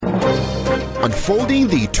unfolding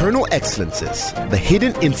the eternal excellences, the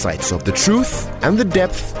hidden insights of the truth, and the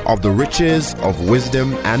depth of the riches of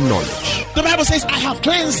wisdom and knowledge. The Bible says, I have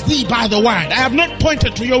cleansed thee by the word. I have not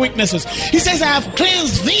pointed to your weaknesses. He says, I have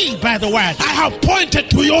cleansed thee by the word. I have pointed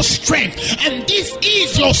to your strength. And this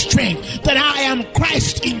is your strength, that I am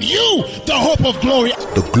Christ in you, the hope of glory.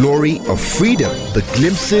 The glory of freedom, the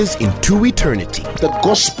glimpses into eternity. The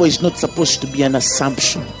gospel is not supposed to be an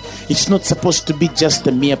assumption. It's not supposed to be just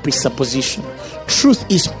a mere presupposition. Truth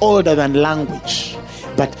is older than language,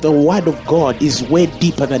 but the word of God is way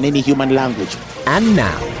deeper than any human language. And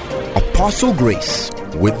now, Apostle Grace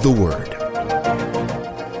with the word.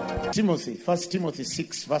 Timothy, 1 Timothy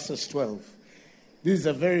 6 verses 12. This is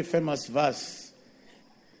a very famous verse,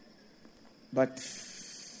 but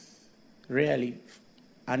rarely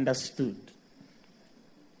understood.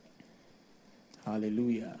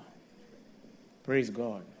 Hallelujah. Praise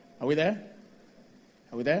God. Are we there?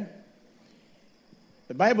 Are we there?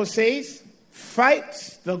 The Bible says,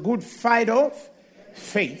 fight the good fight of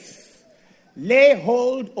faith. Lay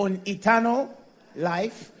hold on eternal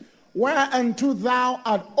life, whereunto thou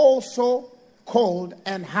art also called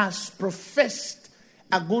and hast professed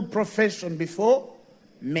a good profession before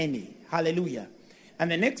many. Hallelujah.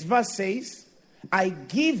 And the next verse says, I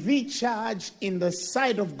give thee charge in the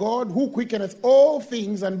sight of God, who quickeneth all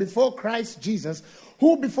things, and before Christ Jesus,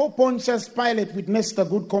 who before Pontius Pilate witnessed a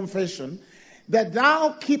good confession, that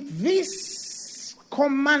thou keep this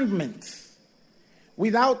commandment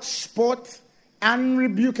without spot,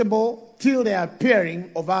 unrebukable, till the appearing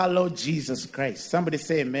of our Lord Jesus Christ. Somebody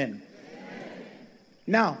say amen. Amen.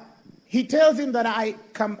 Now, he tells him that I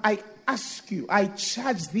ask you, I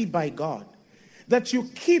charge thee by God, that you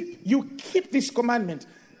keep this commandment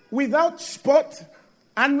without spot,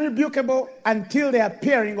 unrebukable, until the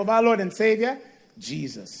appearing of our Lord and Savior,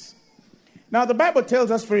 Jesus. Now, the Bible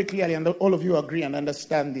tells us very clearly, and all of you agree and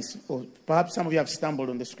understand this, or perhaps some of you have stumbled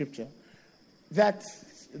on the scripture, that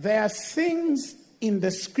there are things in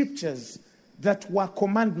the scriptures that were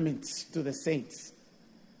commandments to the saints.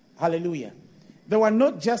 Hallelujah. They were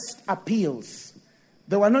not just appeals.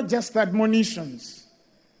 They were not just admonitions.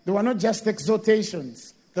 They were not just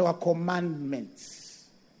exhortations. They were commandments.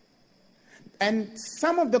 And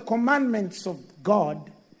some of the commandments of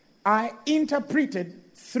God are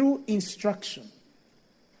interpreted through instruction.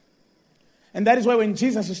 And that is why when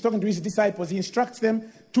Jesus is talking to his disciples, he instructs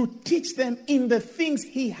them to teach them in the things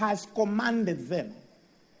he has commanded them.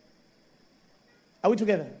 Are we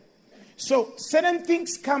together? So certain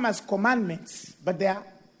things come as commandments, but they are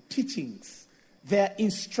teachings. They are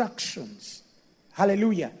instructions.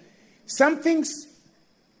 Hallelujah. Some things,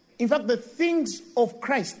 in fact, the things of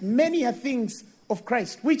Christ, many are things of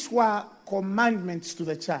Christ, which were commandments to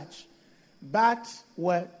the church, but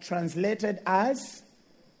were translated as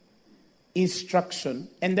instruction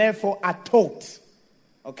and therefore are taught.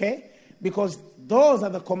 Okay? Because those are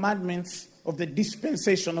the commandments of the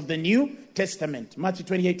dispensation of the New Testament. Matthew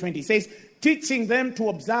 28:20 says, teaching them to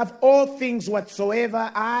observe all things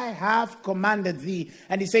whatsoever I have commanded thee.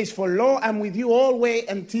 And he says, for lo, I'm with you always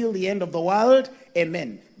until the end of the world.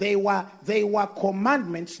 Amen. They were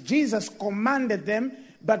commandments. Jesus commanded them,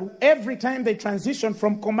 but every time they transition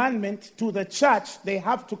from commandment to the church, they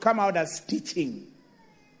have to come out as teaching.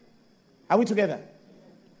 Are we together?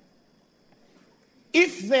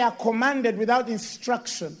 If they are commanded without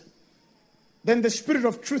instruction, then the spirit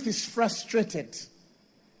of truth is frustrated.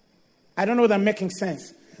 I don't know whether I'm making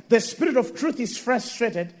sense. The spirit of truth is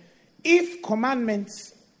frustrated if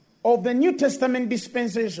commandments of the New Testament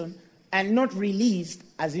dispensation are not released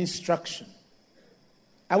as instruction.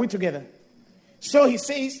 Are we together? So he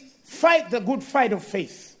says, fight the good fight of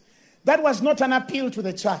faith. That was not an appeal to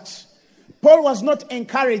the church. Paul was not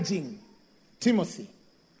encouraging Timothy.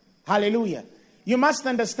 Hallelujah. You must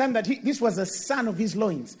understand that this was a son of his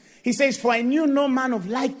loins. He says, for I knew no man of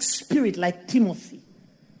like spirit like Timothy.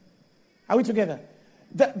 Are we together?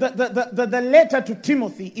 The letter to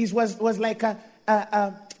Timothy was like a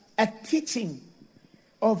teaching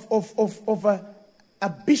of a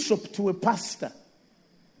bishop to a pastor.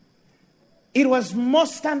 It was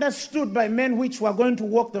most understood by men which were going to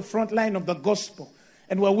walk the front line of the gospel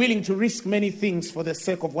and were willing to risk many things for the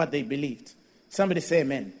sake of what they believed. Somebody say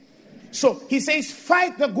amen. So he says,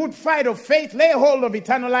 fight the good fight of faith, lay hold of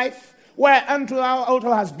eternal life, whereunto thou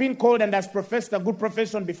also hast been called and hast professed a good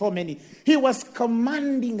profession before many. He was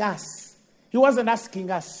commanding us. He wasn't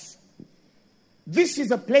asking us. This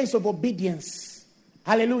is a place of obedience.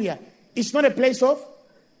 Hallelujah. It's not a place of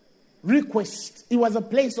request. It was a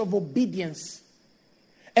place of obedience.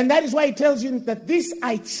 And that is why he tells you that this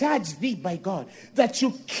I charge thee by God, that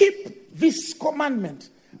you keep this commandment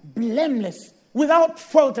blameless, without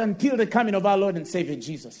fault until the coming of our Lord and Savior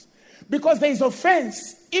Jesus. Because there is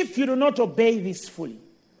offense if you do not obey this fully.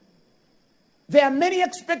 There are many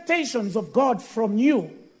expectations of God from you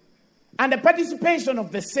and the participation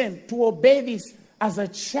of the same to obey this as a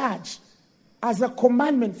charge, as a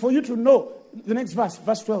commandment for you to know. The next verse,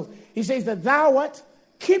 verse 12. He says that thou what?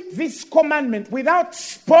 Keep this commandment without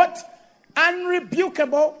spot,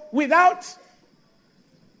 unrebukable, without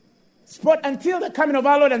spot until the coming of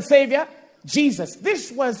our Lord and Savior, Jesus.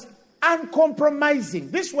 This was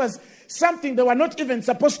uncompromising. This was something they were not even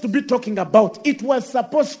supposed to be talking about. It was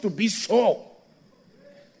supposed to be so.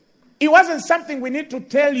 It wasn't something we need to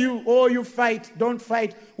tell you, oh, you fight, don't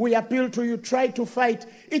fight. We appeal to you, try to fight.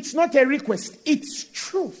 It's not a request. It's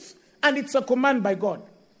truth. And it's a command by God.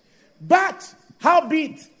 But,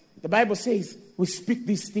 howbeit, the Bible says, we speak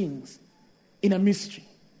these things in a mystery.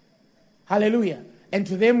 Hallelujah. And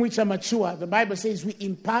to them which are mature, the Bible says, we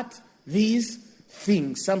impart these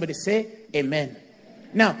things. Somebody say, amen.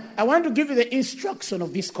 Now, I want to give you the instruction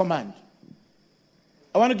of this command.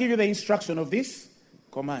 I want to give you the instruction of this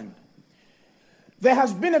command. There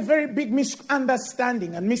has been a very big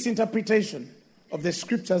misunderstanding and misinterpretation of the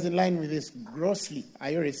scriptures in line with this grossly.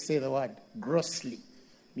 I always say the word grossly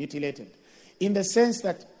mutilated. In the sense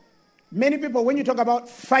that many people, when you talk about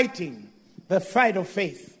fighting, the fight of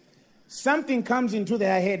faith, something comes into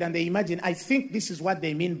their head and they imagine, I think this is what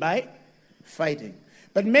they mean by fighting.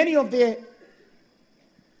 But many of the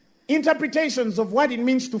interpretations of what it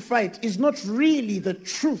means to fight is not really the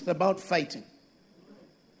truth about fighting.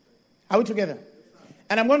 Are we together?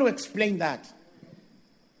 And I'm going to explain that.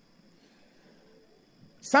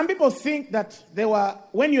 Some people think that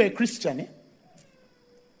when you're a Christian,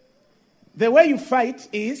 the way you fight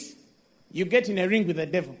is you get in a ring with the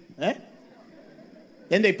devil. Then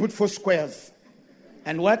they put 4 squares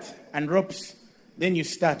and what? And ropes. Then you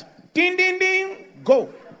start. Ding, ding, ding.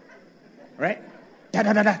 Go. Right? Da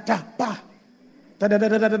da da da da pa. Da da da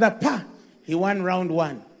da da da pa. He won round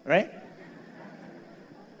 1. Right?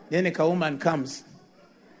 Then a woman comes.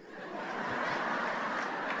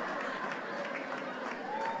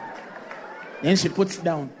 Then she puts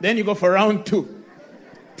down. Then you go for round 2.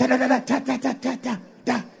 Ta da da da ta ta ta ta ta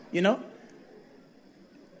ta. You know?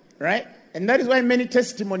 Right? And that is why many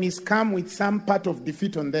testimonies come with some part of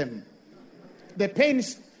defeat on them. The pain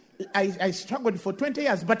is, I struggled for 20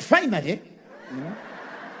 years, but finally, you know?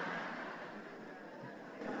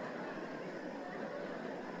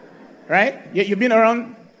 Right? You've been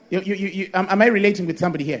around. Am I relating with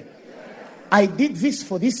somebody here? I did this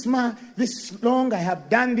for this long. I have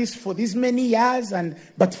done this for this many years,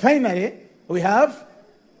 but finally we have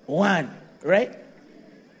won. Right?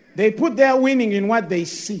 They put their winning in what they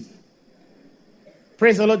see.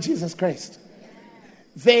 Praise the Lord Jesus Christ.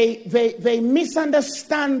 They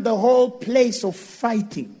misunderstand the whole place of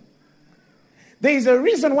fighting. There is a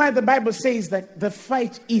reason why the Bible says that the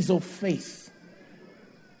fight is of faith.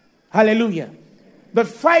 Hallelujah. The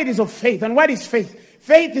fight is of faith. And what is faith?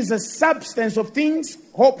 Faith is a substance of things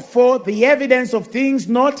hoped for, the evidence of things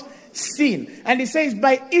not seen. And it says,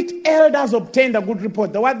 by it elders obtained a good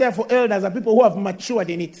report. The word there for elders are people who have matured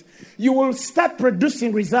in it. You will start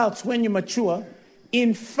producing results when you mature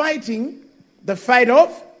in fighting the fight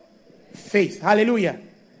of faith. Hallelujah.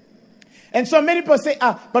 And so many people say,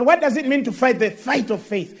 but what does it mean to fight the fight of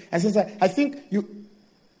faith? I think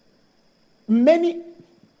many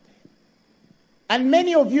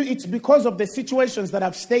of you, it's because of the situations that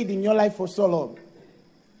have stayed in your life for so long.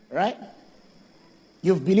 Right?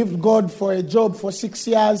 You've believed God for a job for 6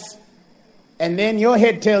 years, and then your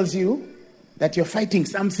head tells you that you're fighting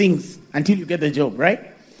some things until you get the job, right?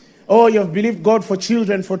 Or you've believed God for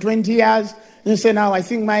children for 20 years, and you say, now I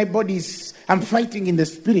think my I'm fighting in the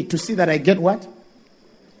spirit to see that I get what?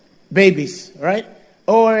 Babies, right?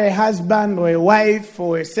 Or a husband or a wife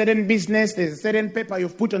or a certain business, there's a certain paper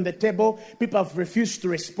you've put on the table, people have refused to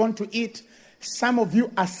respond to it. Some of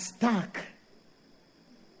you are stuck.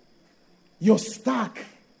 You're stuck.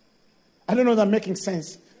 I don't know if I'm making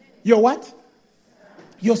sense. You're what?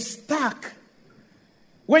 You're stuck.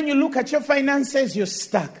 When you look at your finances, you're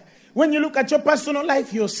stuck. When you look at your personal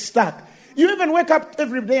life, you're stuck. You even wake up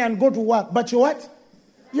every day and go to work, but you're what?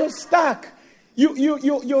 You're stuck.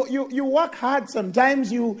 You work hard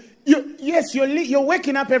sometimes. You're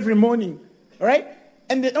waking up every morning, right?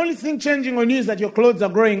 And the only thing changing on you is that your clothes are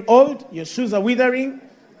growing old, your shoes are withering,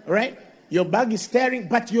 right? Your bag is tearing,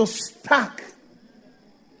 but you're stuck.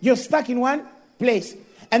 You're stuck in one place.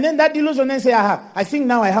 And then that delusion, then say, I think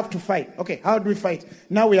now I have to fight. Okay, how do we fight?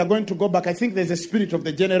 Now we are going to go back. I think there's a spirit of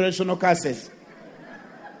the generational curses.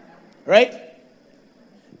 Right?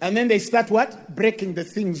 And then they start what? Breaking the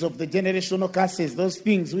things of the generational curses, those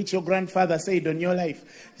things which your grandfather said on your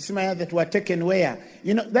life. That were taken where?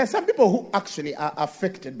 There are some people who actually are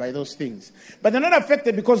affected by those things. But they're not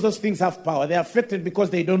affected because those things have power. They're affected because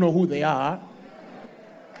they don't know who they are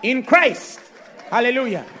in Christ.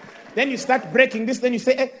 Hallelujah. Then you start breaking this. Then you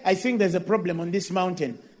say, hey, I think there's a problem on this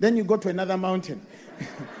mountain. Then you go to another mountain.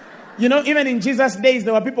 Even in Jesus' days,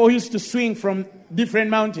 there were people who used to swing from different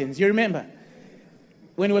mountains. You remember?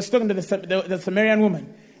 When he was talking to the Samaritan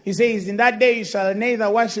woman, he says, in that day you shall neither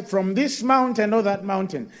worship from this mountain or that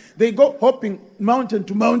mountain. They go hopping mountain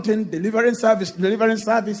to mountain, deliverance service,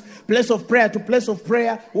 place of prayer to place of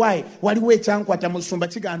prayer. Why?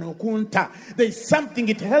 There's something,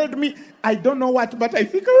 it held me. I don't know what, but I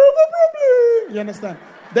think I have a problem. You understand?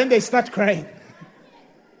 Then they start crying.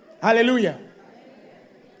 Hallelujah.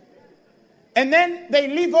 And then they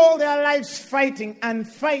live all their lives fighting and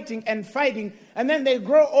fighting and fighting. And then they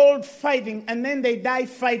grow old fighting. And then they die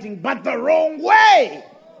fighting, but the wrong way.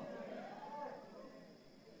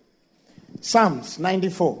 Psalms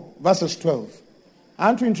 94, verses 12. I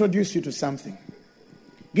want to introduce you to something.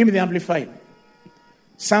 Give me the Amplified.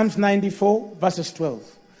 Psalms 94, verses 12.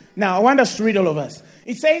 Now, I want us to read all of us.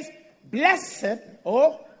 It says, blessed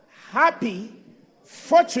or happy,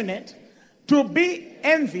 fortunate, to be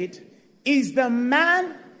envied is the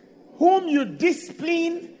man whom you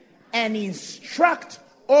discipline and instruct,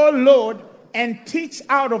 O Lord, and teach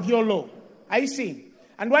out of your law. Are you seeing?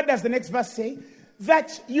 And what does the next verse say?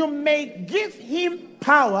 That you may give him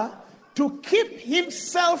power to keep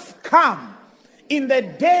himself calm in the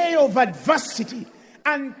day of adversity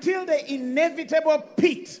until the inevitable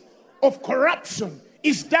pit of corruption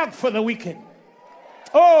is dug for the wicked.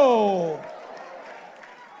 Oh!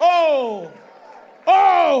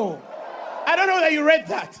 I don't know whether you read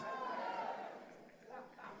that.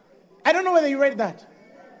 I don't know whether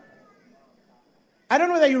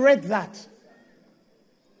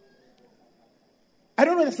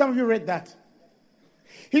some of you read that.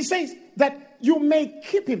 He says that you may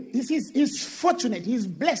keep him. He says he's fortunate. He's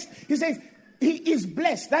blessed. He says he is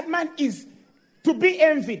blessed. That man is to be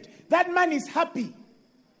envied. That man is happy.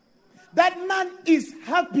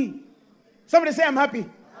 Somebody say, I'm happy.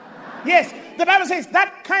 Yes, the Bible says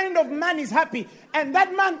that kind of man is happy. And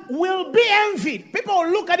that man will be envied. People will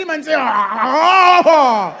look at him and say,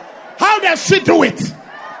 oh, how does she do it?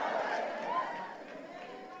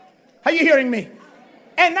 Are you hearing me?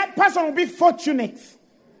 And that person will be fortunate.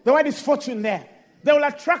 The word is fortune there. They will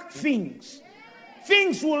attract things.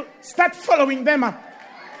 Things will start following them up.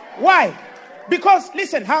 Why? Because,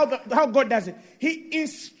 listen, how God does it. He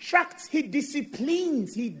instructs, he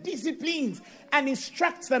disciplines and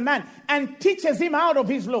instructs the man and teaches him out of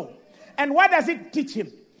his law. And what does it teach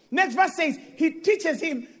him? Next verse says, he teaches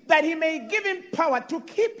him that he may give him power to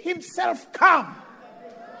keep himself calm.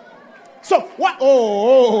 So, what?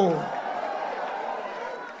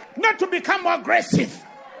 Not to become more aggressive.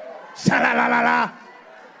 Sha-la-la-la-la.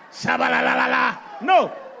 Sha-ba-la-la-la-la.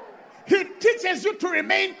 No. He teaches you to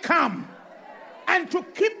remain calm and to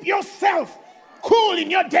keep yourself cool in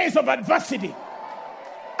your days of adversity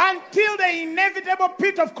until the inevitable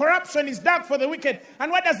pit of corruption is dug for the wicked.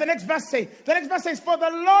 And what does the next verse say? The next verse says, for the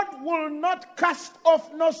Lord will not cast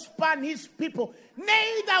off nor spurn his people,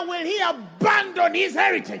 neither will he abandon his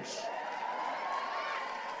heritage.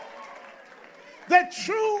 The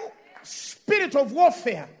true spirit of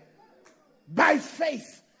warfare by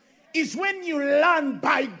faith is when you learn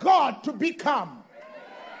by God to be calm.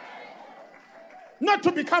 Not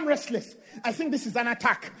to become restless. I think this is an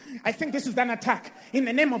attack. In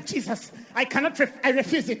the name of Jesus, I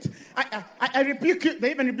refuse it. I rebuke you.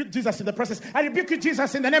 They even rebuke Jesus in the process. I rebuke you,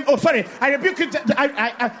 Jesus, in the name. I rebuke you.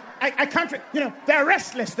 I can't. They're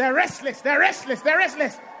restless.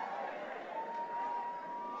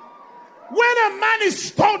 When a man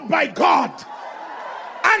is told by God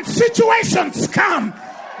and situations come,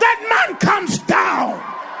 that man comes down.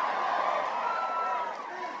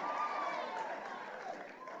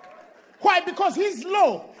 Why? Because his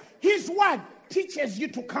law, his word teaches you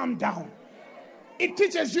to calm down. It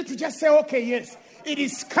teaches you to just say, okay, yes, it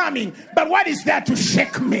is coming. But what is there to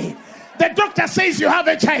shake me? The doctor says you have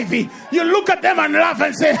HIV. You look at them and laugh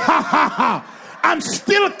and say, ha, ha, ha. I'm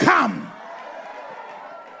still calm.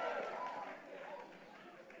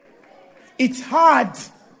 It's hard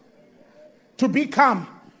to be calm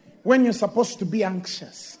when you're supposed to be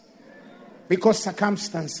anxious because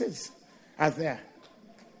circumstances are there.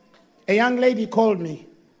 A young lady called me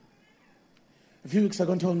a few weeks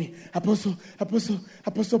ago and told me, Apostle,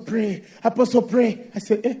 pray. I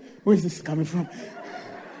said, where is this coming from?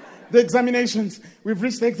 The examinations. We've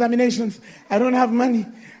reached the examinations. I don't have money.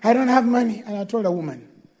 And I told a woman,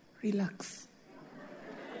 relax.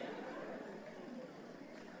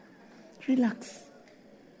 Relax.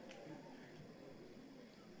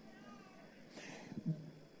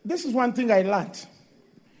 This is one thing I learned.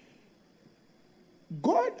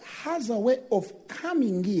 God has a way of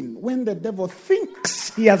coming in when the devil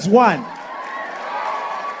thinks he has won.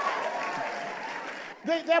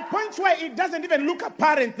 There are points where it doesn't even look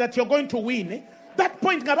apparent that you're going to win. That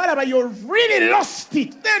point, you've really lost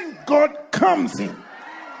it. Then God comes in.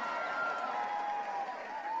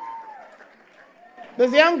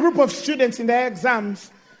 There's a young group of students in their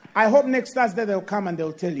exams. I hope next Thursday they'll come and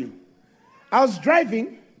they'll tell you. I was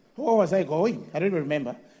driving. Where was I going? I don't even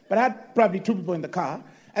remember. But I had probably 2 people in the car.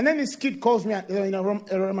 And then this kid calls me in a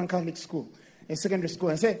Roman Catholic school, a secondary school.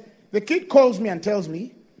 And the kid calls me and tells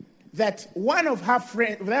me that one of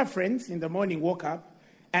their friends in the morning woke up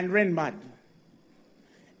and ran mad.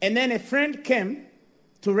 And then a friend came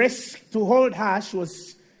to hold her. She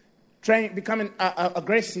was becoming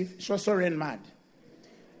aggressive. She also ran mad.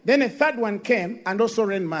 Then a third one came and also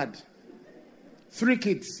ran mad. 3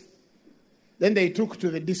 kids. Then they took to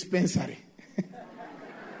the dispensary.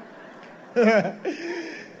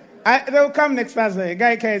 They'll come next Thursday. A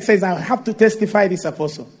guy says, I have to testify this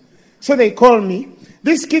apostle. So they call me.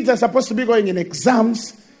 These kids are supposed to be going in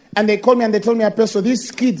exams. And they call me and they told me, apostle, these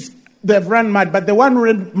kids, they've run mad. But the one who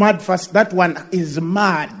ran mad first, that one is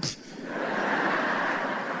mad.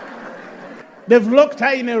 They've locked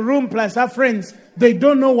her in a room plus her friends. They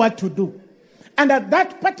don't know what to do. And at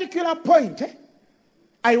that particular point,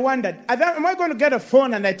 I wondered, am I going to get a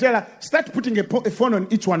phone and I tell her, start putting a phone on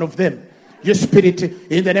each one of them. You spirit,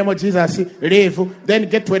 in the name of Jesus, leave. Then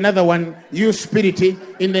get to another one. You spirit,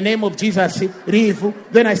 in the name of Jesus, leave.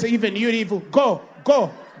 Then I say, even you leave. Go.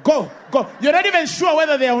 You're not even sure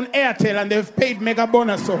whether they're on Airtel and they've paid mega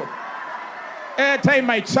bonus or airtime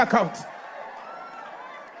might check out.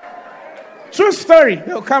 True story.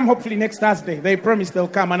 They'll come hopefully next Thursday. They promise they'll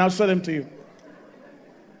come and I'll show them to you.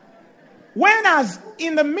 When I was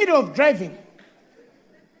in the middle of driving,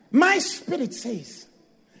 my spirit says,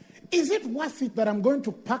 is it worth it that I'm going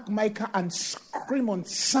to park my car and scream on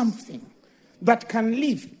something that can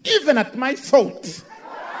live even at my fault?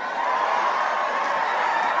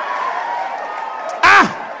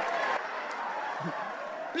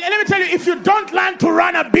 Let me tell you, if you don't learn to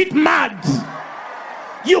run a bit mad,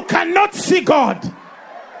 you cannot see God.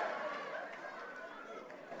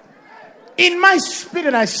 In my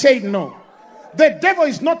spirit, I said no. The devil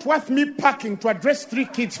is not worth me parking to address 3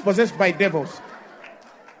 kids possessed by devils.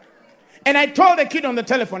 And I told the kid on the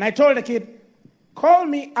telephone, call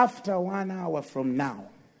me after 1 hour from now.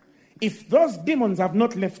 If those demons have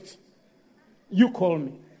not left, you call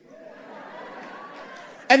me.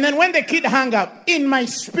 And then when the kid hung up, in my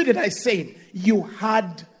spirit I said, you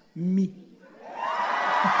had me.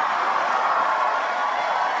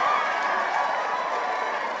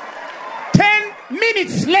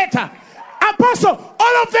 Minutes later, apostle,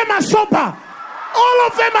 all of them are sober. All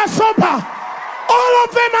of them are sober. All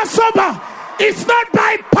of them are sober. It's not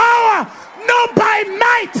by power, not by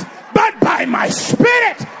might, but by my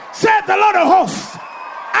spirit, said the Lord of hosts.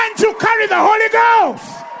 And you carry the Holy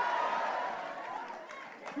Ghost.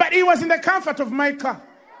 But he was in the comfort of my car.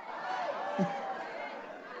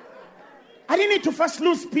 I didn't need to first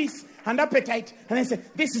lose peace and appetite and then say,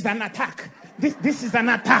 this is an attack. This is an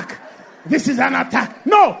attack. This is an attack.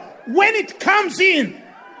 No, when it comes in,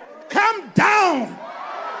 come down.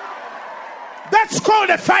 That's called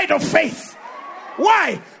a fight of faith.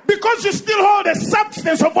 Why? Because you still hold the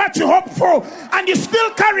substance of what you hope for, and you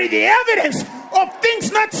still carry the evidence of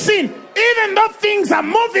things not seen. Even though things are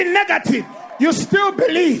moving negative, you still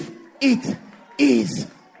believe it is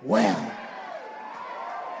well.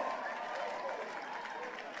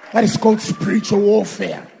 That is called spiritual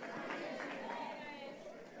warfare.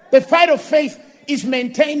 The fight of faith is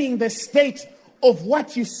maintaining the state of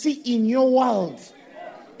what you see in your world,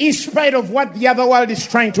 in spite of what the other world is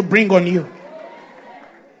trying to bring on you.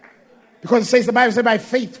 Because it says, the Bible says, by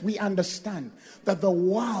faith we understand that the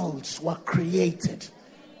worlds were created.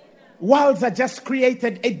 Worlds are just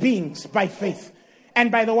created beings by faith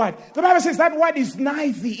and by the word. The Bible says that word is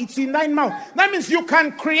nigh thee, it's in thine mouth. That means you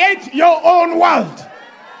can create your own world.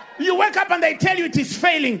 You wake up and they tell you it is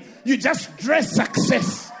failing. You just dress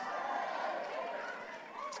success.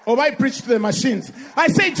 Or I preach to the machines. I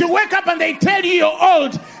say, you wake up and they tell you you're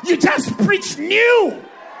old. You just preach new.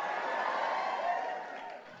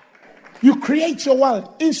 You create your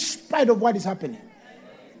world in spite of what is happening.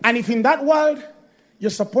 And if in that world, you're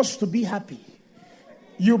supposed to be happy,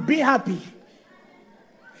 you be happy.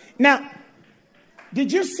 Now,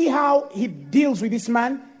 did you see how he deals with this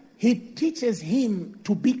man? He teaches him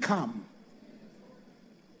to be calm.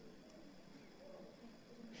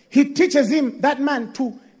 He teaches him, that man,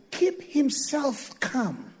 to keep himself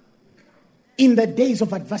calm in the days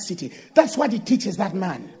of adversity. That's what he teaches that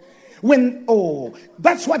man.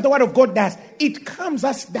 That's what the word of God does. It calms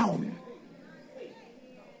us down.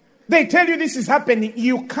 They tell you this is happening.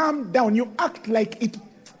 You calm down. You act like it.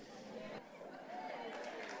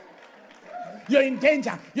 You're in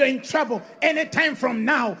danger. You're in trouble. Anytime from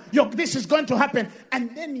now, this is going to happen.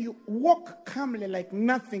 And then you walk calmly like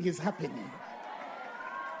nothing is happening.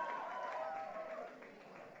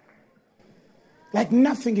 Like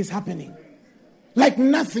nothing is happening. Like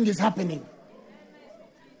nothing is happening.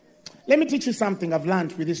 Let me teach you something I've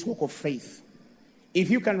learned with this walk of faith. If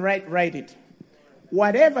you can write it.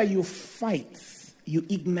 Whatever you fight, you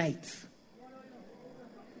ignite.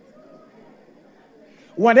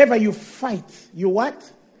 Whatever you fight, you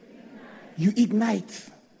what? You ignite.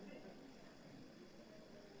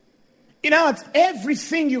 In other words,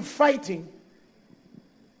 everything you're fighting,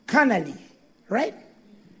 carnally, right?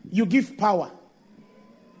 You give power.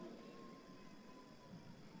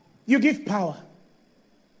 You give power.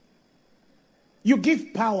 You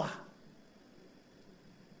give power.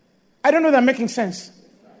 I don't know if I'm making sense.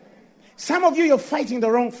 Some of you, you're fighting the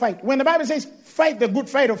wrong fight. When the Bible says, fight the good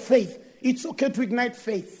fight of faith, it's okay to ignite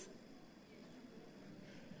faith.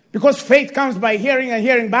 Because faith comes by hearing and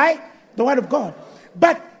hearing by the word of God.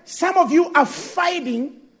 But some of you are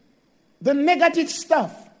fighting the negative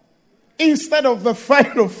stuff instead of the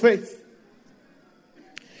fight of faith.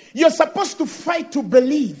 You're supposed to fight to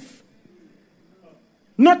believe,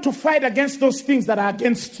 not to fight against those things that are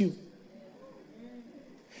against you.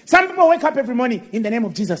 Some people wake up every morning, in the name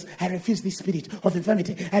of Jesus, I refuse this spirit of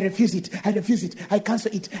infirmity. I refuse it. I refuse it. I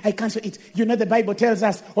cancel it. I cancel it. You know, the Bible tells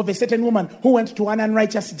us of a certain woman who went to an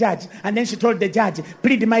unrighteous judge. And then she told the judge,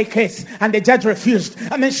 plead my case. And the judge refused.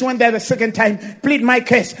 And then she went there the second time, plead my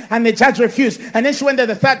case. And the judge refused. And then she went there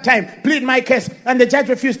the third time, plead my case. And the judge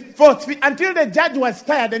refused. Fourth, until the judge was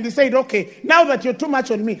tired and he said, okay, now that you're too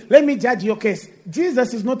much on me, let me judge your case.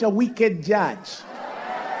 Jesus is not a wicked judge.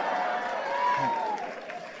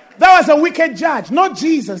 That was a wicked judge, not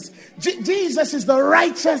Jesus. Jesus is the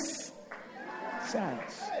righteous judge.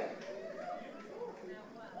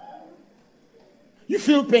 You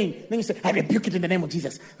feel pain. Then you say, I rebuke it in the name of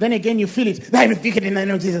Jesus. Then again you feel it. I rebuke it in the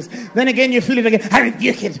name of Jesus. Then again you feel it again. I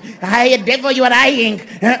rebuke it. I, devil, you are lying.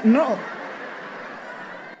 No.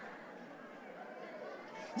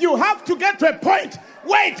 You have to get to a point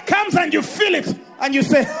where it comes and you feel it. And you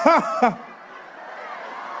say, ha ha.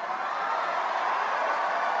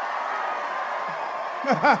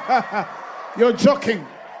 You're joking.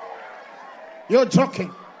 You're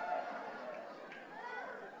joking.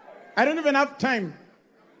 I don't even have time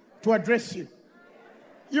to address you.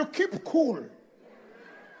 You keep cool.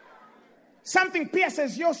 Something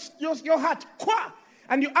pierces your heart,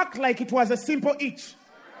 and you act like it was a simple itch.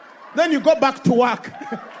 Then you go back to work.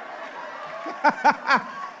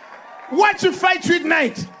 What you fight, you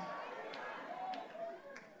ignite.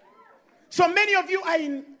 So many of you are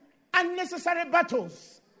in unnecessary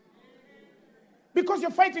battles because you're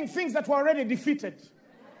fighting things that were already defeated.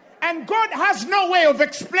 And God has no way of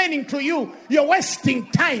explaining to you, you're wasting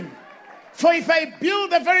time. For if I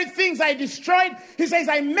build the very things I destroyed, he says,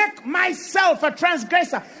 I make myself a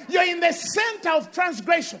transgressor. You're in the center of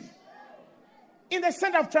transgression. In the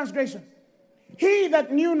center of transgression. He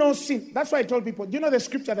that knew no sin. That's why I told people, do you know the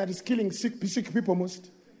scripture that is killing sick people most?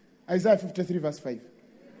 Isaiah 53 verse 5.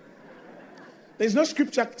 There's no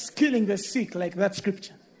scripture killing the sick like that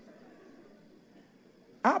scripture.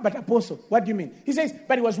 But apostle, what do you mean? He says,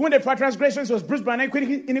 but he was wounded for our transgressions, he was bruised by our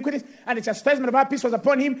iniquities, and the chastisement of our peace was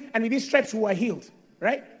upon him, and with his stripes we were healed.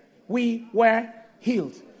 Right? We were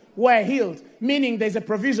healed. We're healed, meaning there's a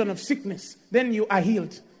provision of sickness. Then you are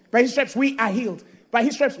healed. By his stripes we are healed. By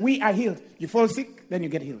his stripes we are healed. You fall sick, then you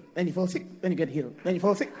get healed. Then you fall sick, then you get healed. Then you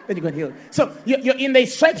fall sick, then you get healed. So you're in the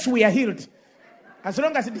stripes we are healed. As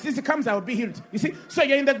long as the disease comes, I will be healed. You see? So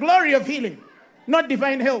you're in the glory of healing, not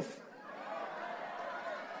divine health.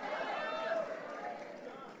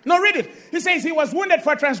 No, read it. He says he was wounded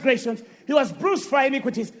for transgressions. He was bruised for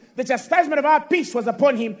iniquities. The chastisement of our peace was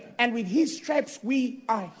upon him. And with his stripes we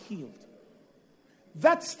are healed.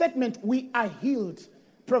 That statement, we are healed,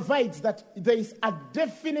 provides that there is a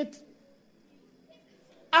definite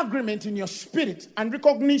agreement in your spirit and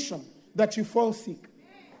recognition that you fall sick.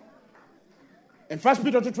 And 1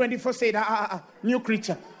 Peter 2:24 said, new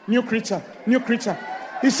creature, new creature, new creature.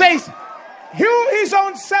 He says, Who his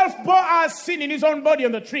own self bore our sin in his own body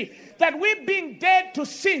on the tree, that we being dead to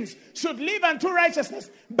sins should live unto righteousness,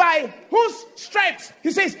 by whose stripes,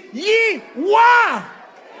 he says, ye were.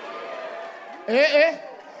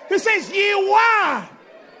 He says, ye were,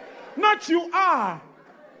 not you are.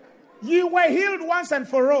 You were healed once and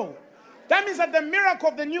for all. That means that the miracle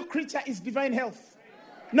of the new creature is divine health,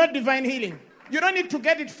 not divine healing. You don't need to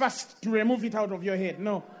get it first to remove it out of your head.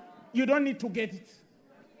 No, you don't need to get it.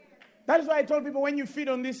 That is why I told people, when you feed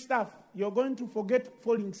on this stuff, you're going to forget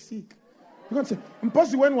falling sick. You're going to say,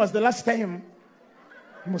 Impossible, when was the last time?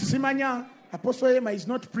 Musimanya, Apostle Emma is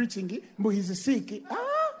not preaching, but he's sick.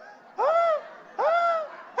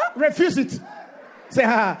 Refuse it. Say,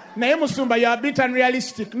 Naemusumba, you are a bit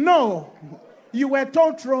unrealistic. No, you were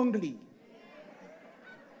taught wrongly.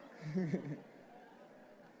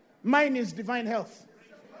 Mine is divine health.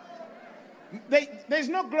 There's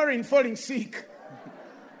no glory in falling sick.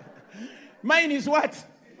 Mine is what?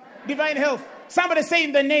 Divine health. Somebody say,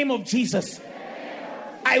 in the name of Jesus,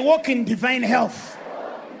 I walk in divine health.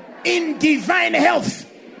 In divine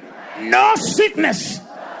health. No sickness.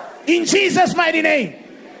 In Jesus' mighty name.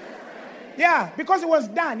 Yeah, because it was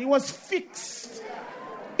done. It was fixed.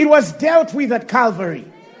 It was dealt with at Calvary.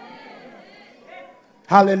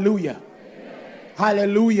 Hallelujah.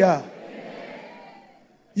 Hallelujah.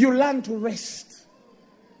 You learn to rest.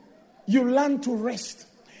 You learn to rest.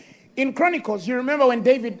 In Chronicles, you remember when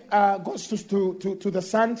David goes to the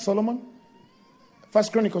son, Solomon? 1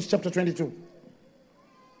 Chronicles chapter 22.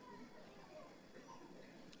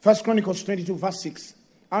 1 Chronicles 22, verse 6.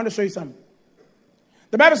 I want to show you something.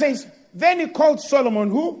 The Bible says, then he called Solomon,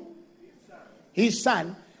 who? His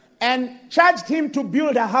son, and charged him to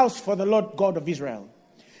build a house for the Lord God of Israel.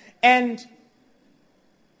 And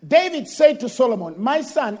David said to Solomon, my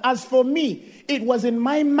son, as for me, it was in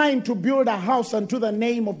my mind to build a house unto the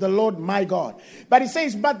name of the Lord my God. But he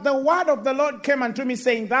says, but the word of the Lord came unto me,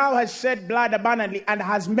 saying, thou hast shed blood abundantly and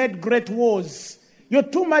hast made great wars. You're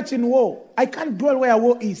too much in war. I can't dwell where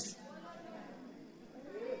war is.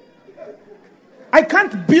 I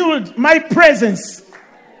can't build my presence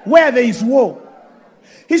where there is war.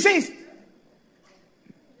 He says,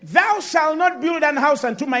 thou shalt not build an house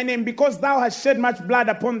unto my name, because thou hast shed much blood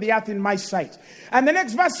upon the earth in my sight. And the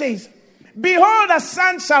next verse says, behold, a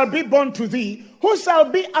son shall be born to thee, who shall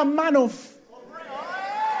be a man of...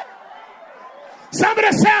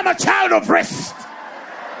 Somebody say, I'm a child of rest.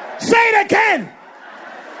 Say it again.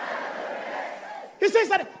 He says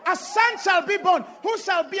that a son shall be born, who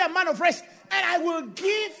shall be a man of rest, and I will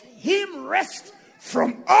give him rest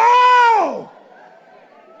from all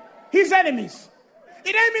his enemies.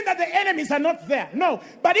 It doesn't mean that the enemies are not there. No.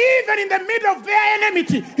 But even in the middle of their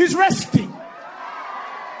enmity, he's resting.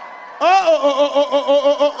 I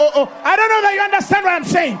don't know that you understand what I'm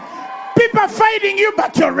saying. People are fighting you,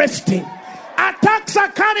 but you're resting. Attacks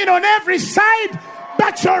are coming on every side,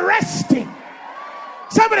 but you're resting.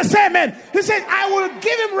 Somebody say amen. He says, I will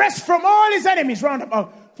give him rest from all his enemies round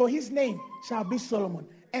about. For his name shall be Solomon,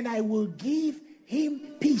 and I will give him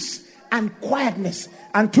peace and quietness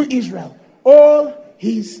unto Israel all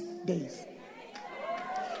his days.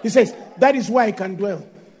 He says, that is why I can dwell.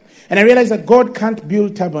 And I realize that God can't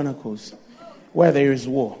build tabernacles where there is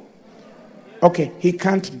war. Okay, he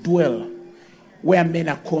can't dwell where men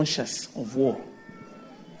are conscious of war.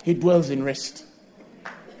 He dwells in rest.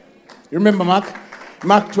 You remember Mark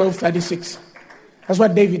 12:36. That's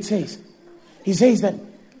what David says. He says that,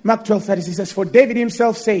 Mark 12:36 says, for David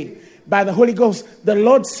himself said, by the Holy Ghost, the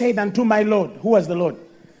Lord said unto my Lord. Who was the Lord?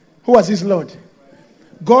 Who was his Lord?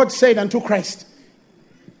 God said unto Christ.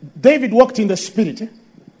 David walked in the Spirit.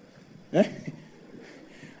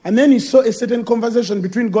 And then he saw a certain conversation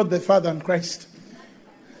between God the Father and Christ.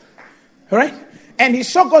 All right? And he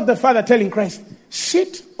saw God the Father telling Christ,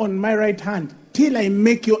 sit on my right hand till I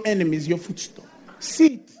make your enemies your footstool.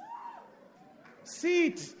 Sit.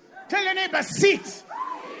 Sit. Tell your neighbor, sit.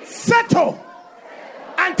 Settle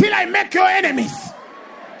until I make your enemies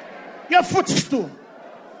your footstool.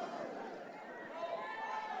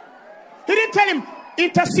 He didn't tell him,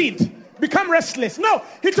 intercede, become restless. No,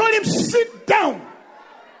 he told him, sit down.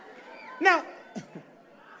 Now,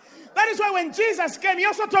 that is why when Jesus came, he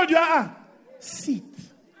also told you, sit,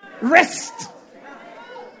 rest.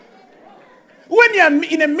 When you're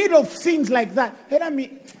in the middle of things like that,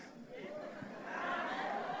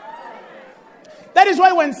 that is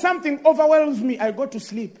why when something overwhelms me, I go to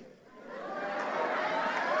sleep.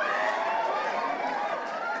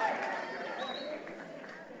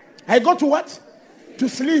 I go to what? To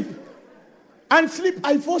sleep. And sleep,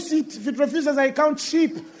 I force it. If it refuses, I count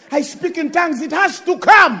sheep. I speak in tongues. It has to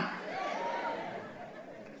come.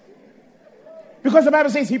 Because the Bible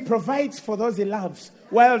says he provides for those he loves.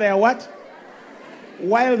 While they are what?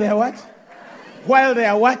 While they are what? While they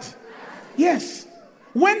are what? Yes.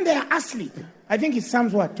 When they are asleep. I think it's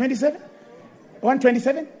Psalms what? 27?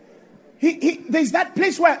 127? There's that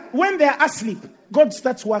place where when they are asleep, God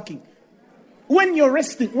starts working. When you're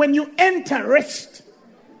resting, when you enter rest,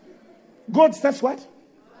 God starts what?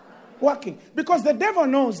 Working. Because the devil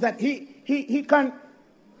knows that he can.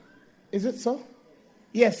 Is it so?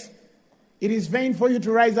 Yes. It is vain for you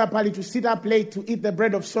to rise up early, to sit up late, to eat the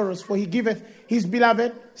bread of sorrows, for he giveth his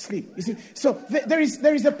beloved sleep. You see, so there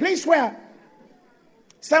is a place where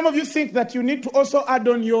some of you think that you need to also add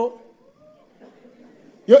on your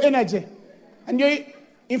energy. And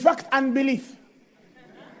in fact, unbelief.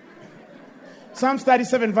 Psalms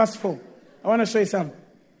 37 verse 4. I want to show you something.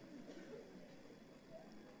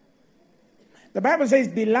 The Bible says,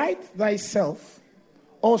 delight thyself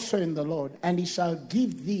also in the Lord, and he shall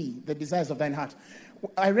give thee the desires of thine heart.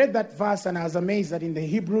 I read that verse and I was amazed that in the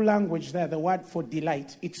Hebrew language there, the word for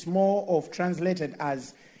delight, it's more of translated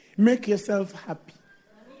as make yourself happy.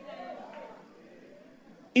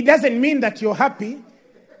 It doesn't mean that you're happy.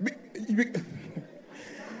 The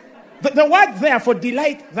word there for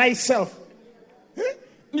delight thyself.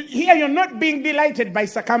 Here you're not being delighted by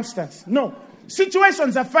circumstance. No.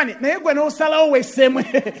 Situations are funny. Always same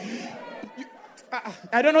way.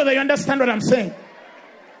 I don't know that you understand what I'm saying.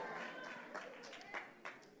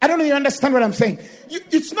 I don't know if you understand what I'm saying.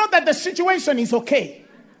 It's not that the situation is okay.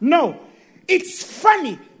 No. It's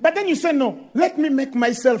funny. But then you say, no, let me make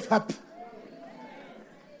myself happy.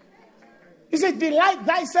 He says, delight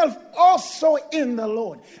thyself also in the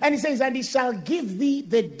Lord. And he says, and he shall give thee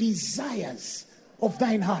the desires of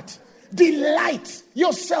thine heart. Delight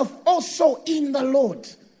yourself also in the Lord.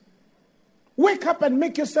 Wake up and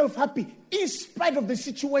make yourself happy in spite of the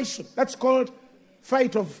situation. That's called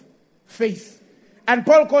fight of faith. And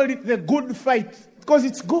Paul called it the good fight because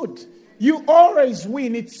it's good. You always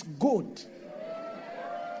win. It's good.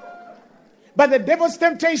 But the devil's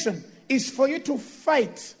temptation is for you to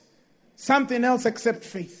fight something else except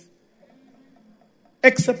faith.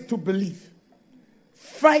 Except to believe.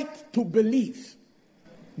 Fight to believe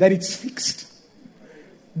that it's fixed.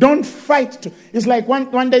 Don't fight to. It's like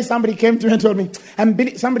one day somebody came to me and told me,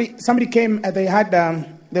 somebody came,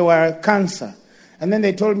 they were cancer. And then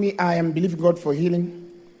they told me, I am believing God for healing.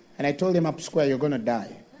 And I told them up square, you're going to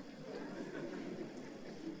die.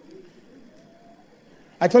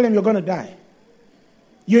 I told them you're going to die.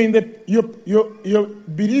 You're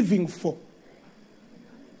believing for.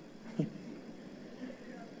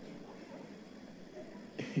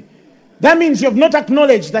 That means you have not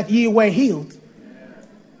acknowledged that ye were healed.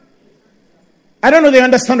 I don't know if they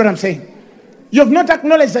understand what I'm saying. You have not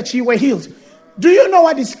acknowledged that you were healed. Do you know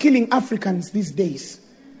what is killing Africans these days?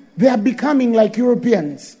 They are becoming like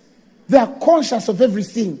Europeans. They are conscious of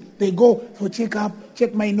everything. They go for checkup,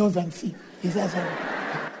 check my nose and see.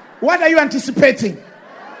 What are you anticipating?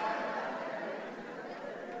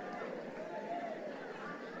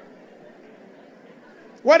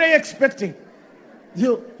 What are you expecting?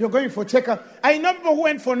 You're going for checkup. I know people who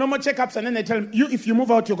went for normal checkups and then they tell you, if you move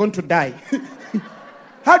out, you're going to die.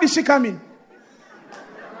 How did she come in?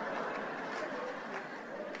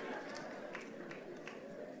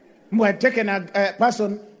 We had taken a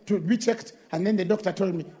person to be checked, and then the doctor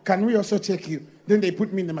told me, can we also check you? Then they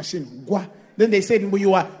put me in the machine. Then they said,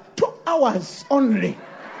 you are 2 hours only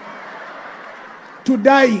to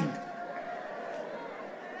dying.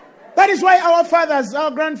 That is why our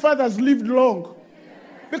grandfathers lived long.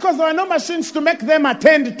 Because there were no machines to make them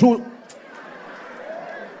attend to.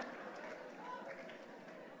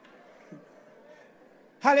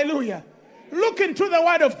 Hallelujah. Look into the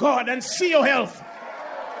word of God and see your health.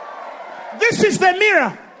 This is the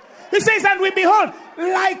mirror. He says, and we behold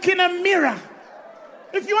like in a mirror.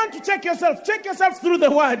 If you want to check yourself through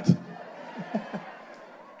the word.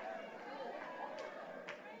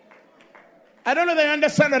 I don't know that you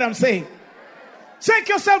understand what I'm saying. Check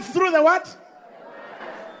yourself through the what?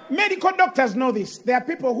 Medical doctors know this. There are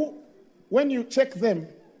people who, when you check them,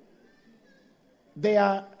 they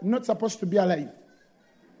are not supposed to be alive.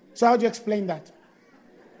 So how do you explain that?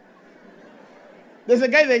 There's a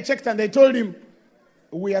guy they checked and they told him,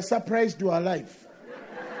 we are surprised you are alive.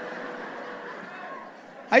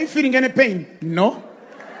 Are you feeling any pain? No.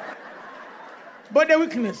 Body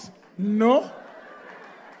weakness? No.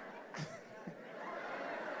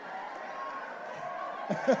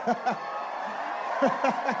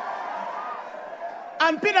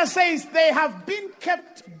 And Peter says they have been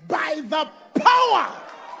kept by the power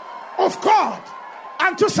of God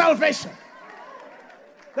unto salvation.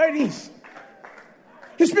 There it is.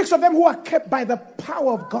 He speaks of them who are kept by the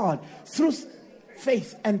power of God through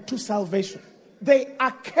faith and to salvation. They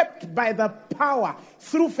are kept by the power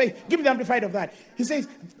through faith. Give me the amplified of that. He says,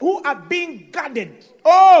 who are being guarded.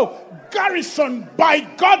 Oh, garrisoned by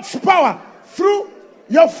God's power through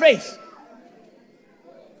your faith.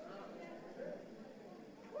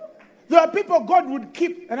 There are people God would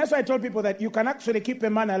keep, and that's why I told people that you can actually keep a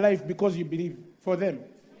man alive because you believe for them.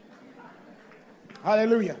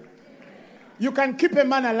 Hallelujah. You can keep a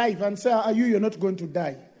man alive and say, you're not going to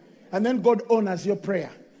die. And then God honors your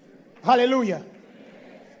prayer. Hallelujah.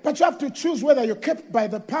 But you have to choose whether you're kept by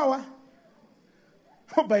the power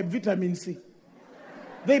or by vitamin C.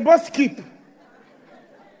 They both keep.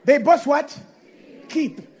 They both what?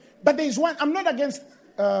 Keep. But there is one, I'm not against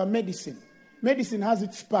medicine. Medicine has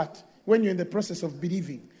its part when you're in the process of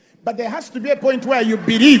believing. But there has to be a point where you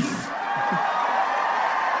believe.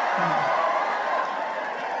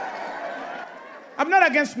 I'm not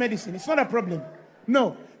against medicine. It's not a problem.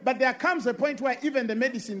 No. But there comes a point where even the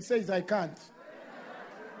medicine says, I can't.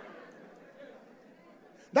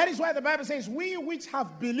 That is why the Bible says, we which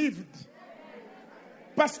have believed,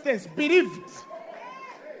 past tense, believed,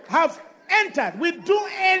 have entered. We do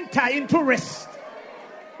enter into rest.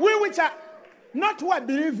 We which are not who are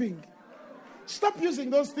believing. Stop using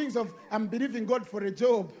those things of, I'm believing God for a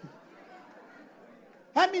job.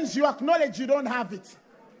 That means you acknowledge you don't have it.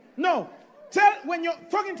 No. When you're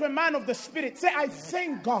talking to a man of the Spirit, say, I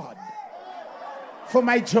thank God for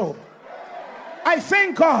my job. I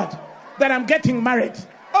thank God that I'm getting married.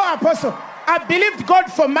 Oh, Apostle, I believed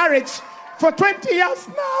God for marriage for 20 years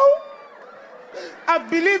now. I've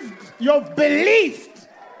believed. You've believed.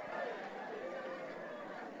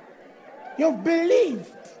 You've believed.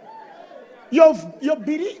 You're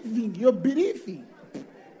believing. You're believing.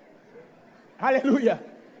 Hallelujah.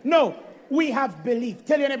 No, we have believed.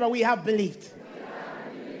 Tell your neighbor, we have believed.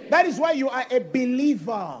 That is why you are a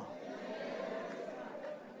believer.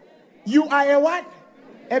 You are a what?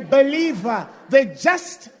 A believer. They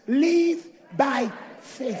just live by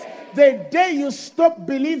faith. The day you stop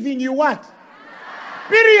believing, you what?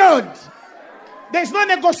 Period. There's no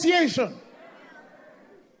negotiation.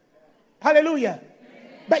 Hallelujah.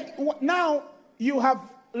 But now you have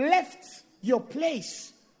left your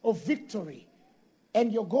place of victory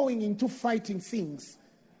and you're going into fighting things.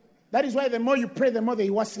 That is why the more you pray, the more they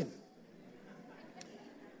worsen.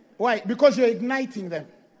 Why? Because you're igniting them.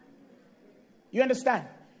 You understand?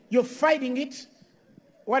 You're fighting it.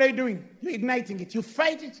 What are you doing? You're igniting it. You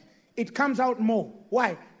fight it, it comes out more.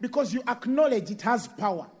 Why? Because you acknowledge it has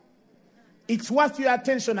power. It's worth your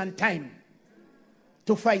attention and time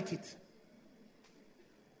to fight it.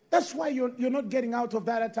 That's why you're not getting out of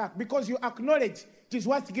that attack. Because you acknowledge it is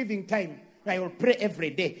worth giving time. I will pray every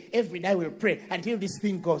day. Every day I will pray until this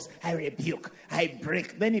thing goes. I rebuke. I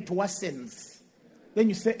break. Then it worsens. Then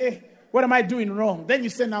you say, what am I doing wrong? Then you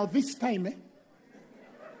say, now this time,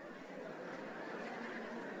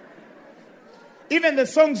 Even the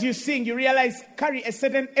songs you sing, you realize, carry a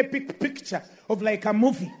certain epic picture of like a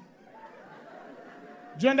movie.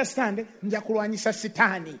 Do you understand? Njakulwanyisa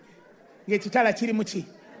sitani. Ngechitala chiri muchi.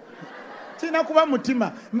 China kuba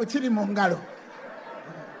mutima, muchiri mongalo.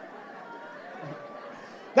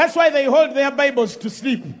 That's why they hold their Bibles to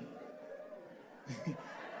sleep.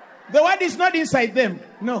 The word is not inside them.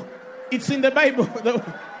 No. It's in the Bible.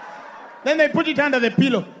 Then they put it under the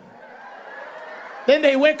pillow. Then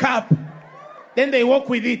they wake up. Then they walk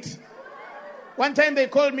with it. One time they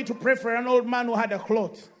called me to pray for an old man who had a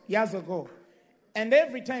cloth years ago. And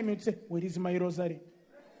every time he'd say, where is my rosary?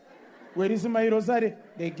 Where is my rosary?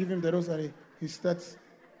 They give him the rosary. He starts,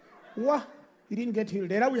 what? He didn't get healed.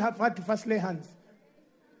 Then we have had to first lay hands.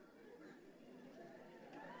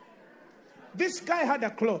 This guy had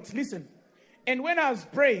a cloth. Listen. And when I was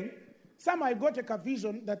praying, I got a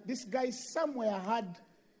vision that this guy somewhere had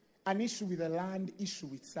an issue with a land issue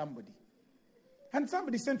with somebody. And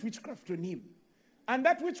somebody sent witchcraft on him. And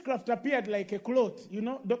that witchcraft appeared like a cloth. You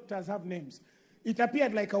know, doctors have names. It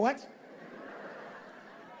appeared like a what?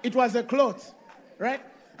 It was a cloth, right?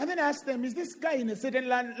 And then I asked them, is this guy in a certain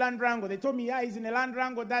land rango? They told me, yeah, he's in a land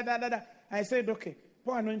rango, I said, okay,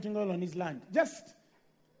 pour anointing oil on his land. Just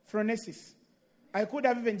phronesis. I could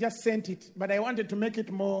have even just sent it, but I wanted to make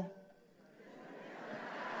it more.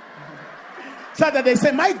 So that they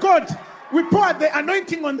say, my God, we poured the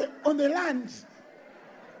anointing on the land.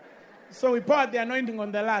 So we poured the anointing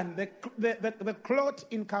on the land. The cloth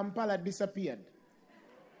in Kampala disappeared.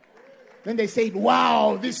 Then they said,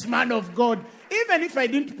 wow, this man of God, even if I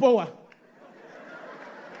didn't pour.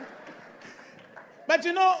 But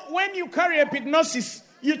you know, when you carry epignosis,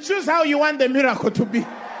 you choose how you want the miracle to be.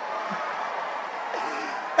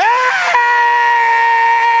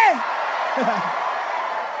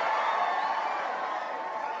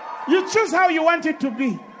 choose how you want it to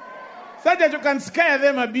be, so that you can scare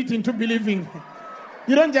them a bit into believing.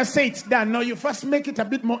 You don't just say it's done. No, you first make it a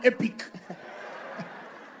bit more epic.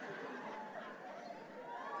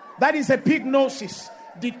 That is epignosis,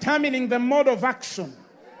 determining the mode of action,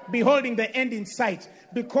 beholding the end in sight,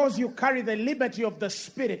 because you carry the liberty of the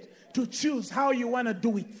Spirit to choose how you want to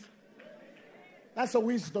do it. That's a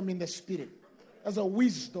wisdom in the Spirit. That's a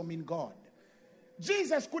wisdom in God.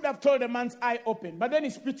 Jesus could have told a man's eye open, but then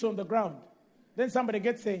he spits on the ground. Then somebody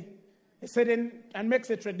gets a certain and makes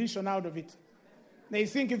a tradition out of it. They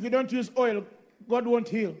think if you don't use oil, God won't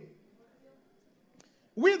heal.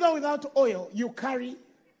 With or without oil, you carry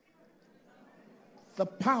the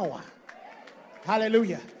power.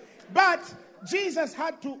 Hallelujah. But Jesus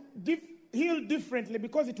had to heal differently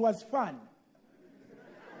because it was fun.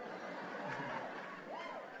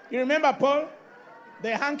 You remember Paul?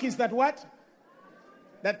 The hankies that what?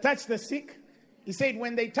 That touched the sick. He said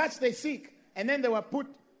when they touched the sick, and then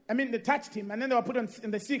they touched him, and then they were put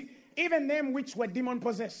in the sick, even them which were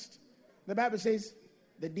demon-possessed. The Bible says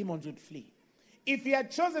the demons would flee. If he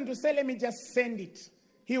had chosen to say, let me just send it,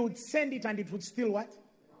 he would send it and it would still what?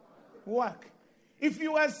 Work. If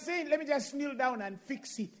you were saying, let me just kneel down and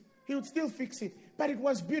fix it, he would still fix it. But it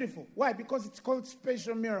was beautiful. Why? Because it's called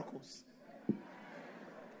special miracles.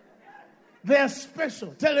 They are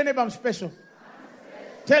special. Tell your neighbor I'm special. I'm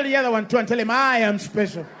special. Tell the other one too and tell him I am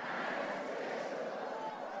special.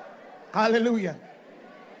 Hallelujah.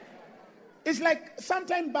 It's like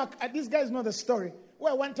sometime back, these guys know the story,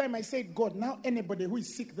 where one time I said, God, now anybody who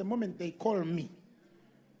is sick, the moment they call me.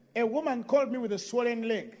 A woman called me with a swollen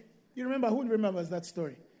leg. You remember? Who remembers that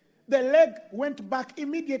story? The leg went back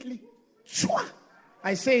immediately.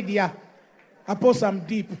 I said, yeah, I pour some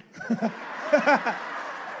deep.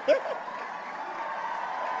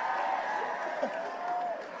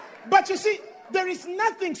 But you see, there is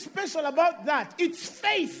nothing special about that. It's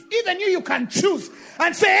faith. Even you can choose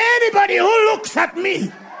and say, anybody who looks at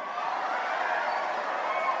me.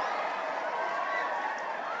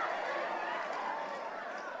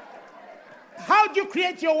 How do you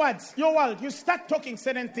create your words, your world? You start talking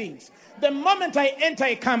certain things. The moment I enter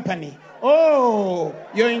a company, oh,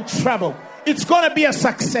 you're in trouble. It's going to be a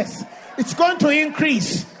success. It's going to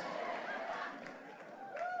increase.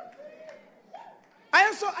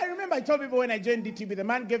 I remember I told people when I joined DTB, the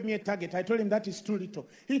man gave me a target. I told him that is too little.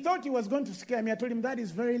 He thought he was going to scare me. I told him that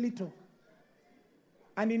is very little.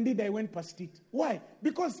 And indeed, I went past it. Why?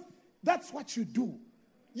 Because that's what you do.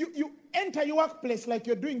 You enter your workplace like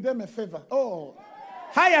you're doing them a favor. Oh,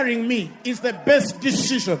 hiring me is the best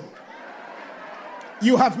decision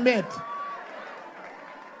you have made.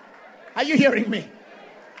 Are you hearing me?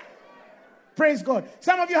 Praise God.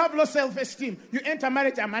 Some of you have low self-esteem. You enter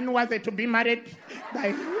marriage, a man worthy to be married by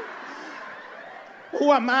you.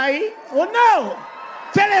 Who am I? Oh no.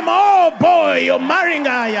 Tell him, oh boy, you're marrying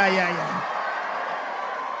her. Yeah.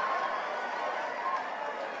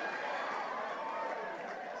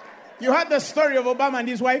 You heard the story of Obama and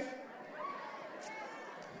his wife?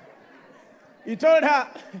 He told her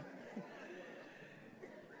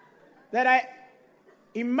that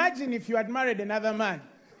imagine if you had married another man.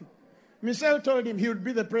 Michelle told him he would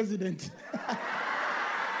be the president.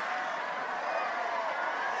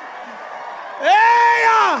 Hey!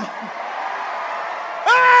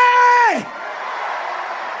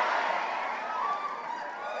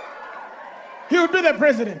 He would be the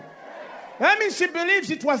president. That means she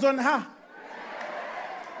believes it was on her.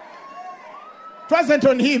 It wasn't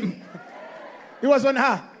on him. It was on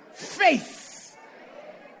her. Faith.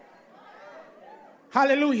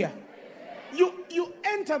 Hallelujah. You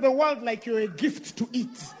enter the world like you're a gift to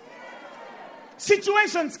eat.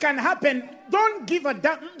 Situations can happen. Don't give a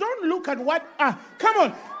damn. Don't look at what. Come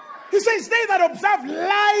on. He says, they that observe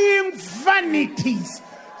lying vanities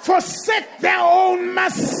forsake their own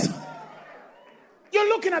mercy. You're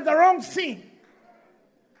looking at the wrong thing.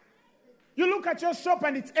 You look at your shop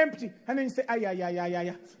and it's empty. And then you say,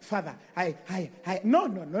 yeah. Father, No.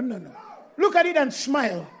 Look at it and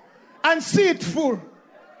smile. And see it full.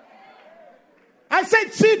 I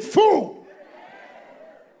said, see it full.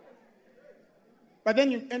 But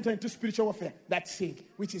then you enter into spiritual warfare. That thing,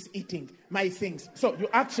 which is eating my things. So you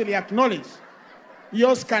actually acknowledge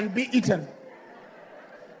yours can be eaten.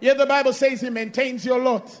 Yet the Bible says he maintains your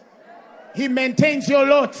lot. He maintains your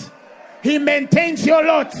lot. He maintains your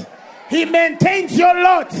lot. He maintains your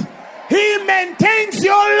lot. He maintains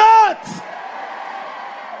your lot.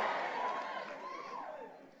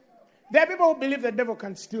 There are people who believe the devil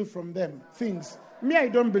can steal from them things. Me, I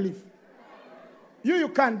don't believe. You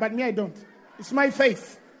can, but me, I don't. It's my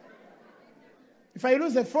faith. If I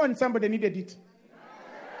lose a phone, somebody needed it.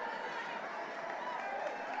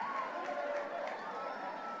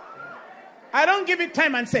 I don't give it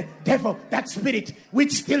time and say, devil, that spirit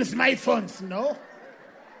which steals my phones. No.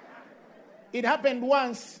 It happened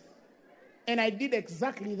once, and I did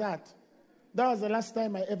exactly that. That was the last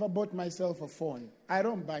time I ever bought myself a phone. I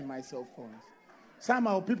don't buy myself phones.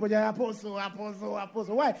 Somehow people say, apostle.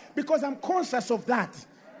 Why? Because I'm conscious of that.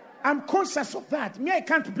 I'm conscious of that. Me, I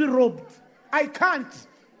can't be robbed. I can't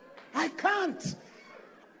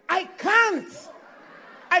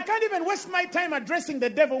even waste my time addressing the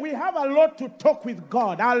devil. We have a lot to talk with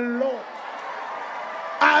God. A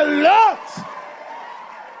lot.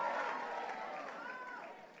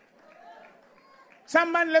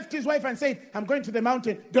 Some man left his wife and said, I'm going to the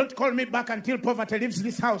mountain. Don't call me back until poverty leaves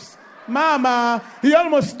this house. Mama, he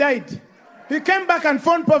almost died. He came back and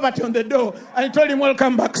found poverty on the door. And he told him,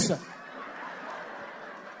 welcome back, sir.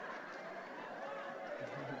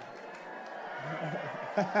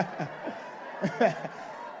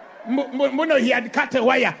 Muno, he had cut a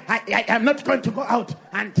wire. I am not going to go out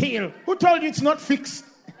until. Who told you it's not fixed?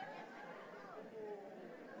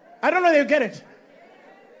 I don't know if you get it.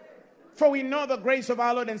 For we know the grace of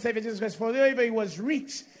our Lord and Savior Jesus Christ. For though he was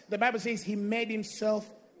rich, the Bible says he made himself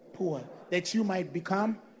poor, that you might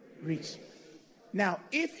become rich. Now,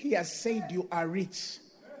 if he has said you are rich,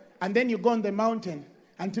 and then you go on the mountain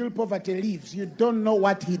until poverty leaves, you don't know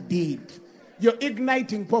what he did. You're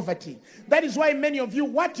igniting poverty. That is why many of you,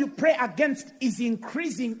 what you pray against is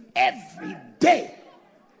increasing every day.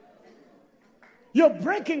 You're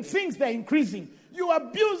breaking things that are increasing. You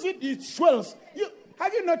abuse it, it swells.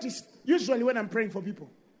 Have you noticed, usually when I'm praying for people,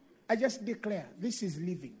 I just declare, this is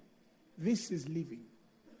living. This is living.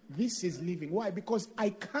 This is living. Why? Because I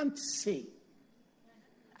can't say,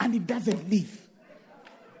 and it doesn't live.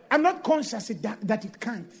 I'm not conscious that it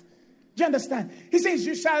can't. Do you understand? He says,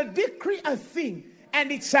 you shall decree a thing,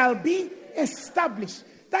 and it shall be established.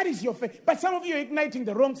 That is your faith. But some of you are igniting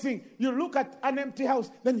the wrong thing. You look at an empty house,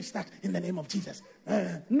 then you start, in the name of Jesus.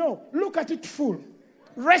 No, look at it full.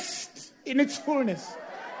 Rest in its fullness.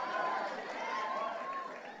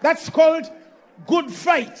 That's called good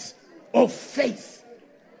fight of faith.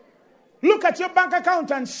 Look at your bank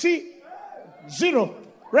account and see 0,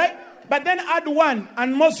 right? But then add 1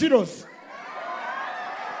 and more zeros.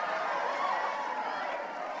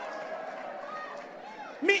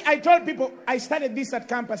 Me, I told people, I started this at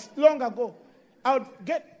campus long ago. I would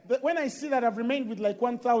when I see that I've remained with like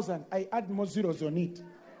 1,000, I add more zeros on it.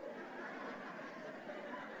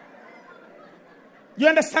 You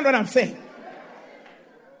understand what I'm saying?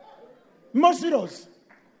 More zeros.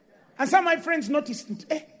 And some of my friends noticed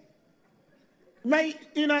it. My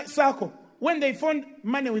inner circle, when they found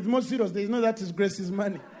money with more zeros, they know that is Grace's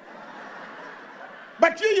money.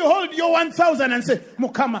 But you hold your 1,000 and say,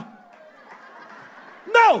 Mukama.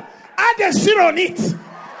 No, add a 0 on it.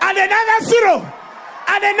 And another 0.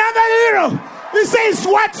 And another 0. He says,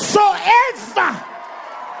 whatsoever.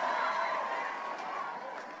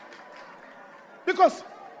 Because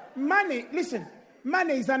money, listen,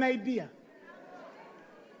 money is an idea.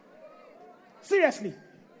 Seriously,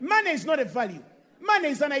 money is not a value. Money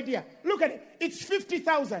is an idea. Look at it. It's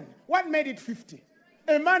 50,000. What made it 50?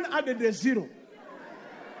 A man added a 0.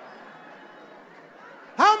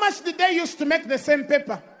 How much did they use to make the same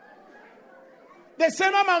paper? The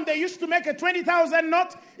same amount they used to make a 20,000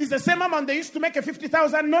 note is the same amount they used to make a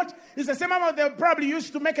 50,000 note. Is the same amount they probably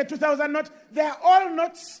used to make a 2,000 note. They are all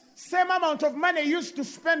notes, same amount of money used to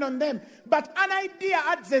spend on them. But an idea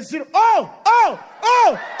adds a 0.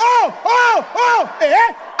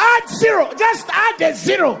 Add 0. Just add a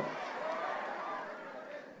 0.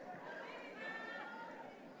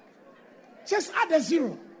 Just add a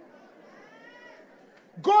 0.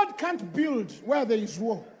 God can't build where there is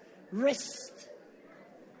war. Rest.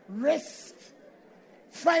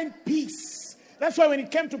 Find peace. That's why when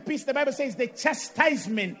it came to peace, the Bible says the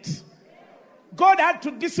chastisement. God had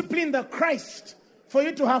to discipline the Christ for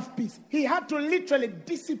you to have peace. He had to literally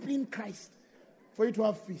discipline Christ for you to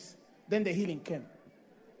have peace. Then the healing came.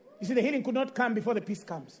 You see, the healing could not come before the peace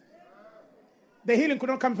comes. The healing could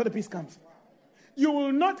not come before the peace comes. You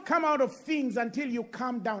will not come out of things until you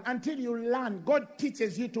calm down, until you learn. God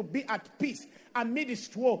teaches you to be at peace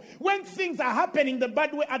amidst war. When things are happening the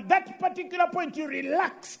bad way, at that particular point, you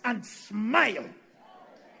relax and smile.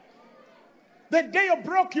 The day you're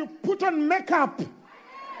broke, you put on makeup,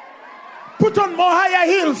 put on more higher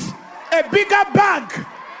heels, a bigger bag.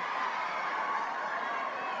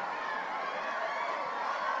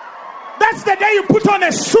 That's the day you put on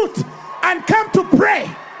a suit and come to pray.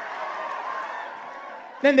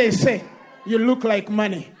 Then they say, you look like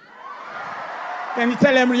money. Then you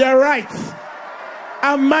tell them, you're right.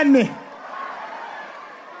 I'm money.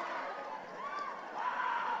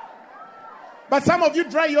 But some of you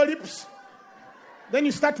dry your lips. Then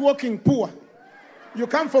you start walking poor. You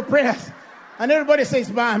come for prayers. And everybody says,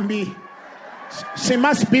 Bambi, she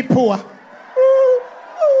must be poor.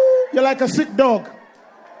 You're like a sick dog.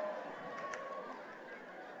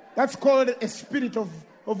 That's called a spirit of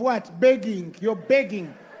what? Begging. You're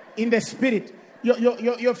begging in the spirit.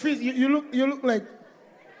 Your feet, you look like.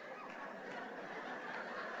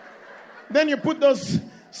 Then you put those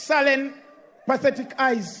sullen, pathetic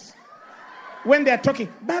eyes when they're talking.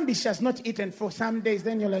 Bambi has not eaten for some days.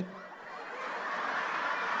 Then you're like.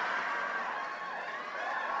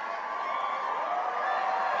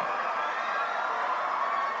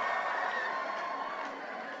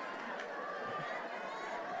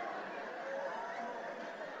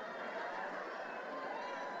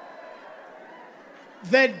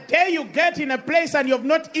 The day you get in a place and you have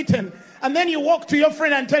not eaten, and then you walk to your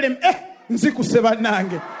friend and tell him, I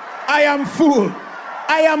am full.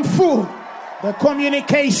 I am full. The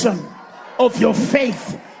communication of your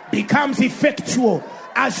faith becomes effectual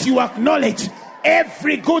as you acknowledge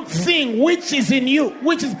every good thing which is in you,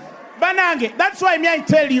 which is Banange. That's why I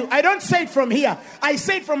tell you, I don't say it from here. I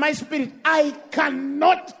say it from my spirit. I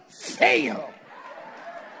cannot fail.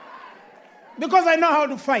 Because I know how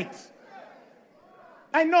to fight.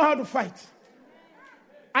 I know how to fight.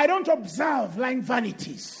 I don't observe lying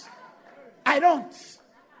vanities. I don't.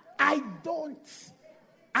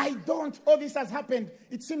 Oh, this has happened.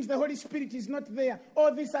 It seems the Holy Spirit is not there.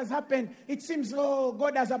 Oh, this has happened. It seems, oh,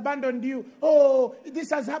 God has abandoned you. Oh, this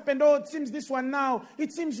has happened. Oh, it seems this one now.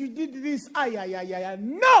 It seems you did this.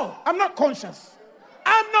 No, I'm not conscious.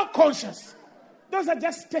 I'm not conscious. Those are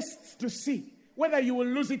just tests to see whether you will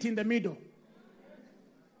lose it in the middle.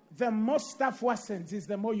 The more stuff worsens is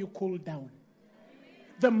the more you cool down.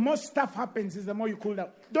 The more stuff happens is the more you cool down.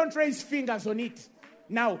 Don't raise fingers on it.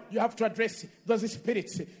 Now you have to address those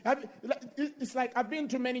spirits. It's like I've been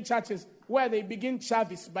to many churches where they begin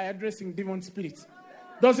service by addressing demon spirits.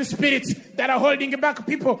 Those spirits that are holding back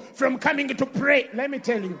people from coming to pray. Let me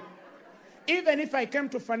tell you, even if I came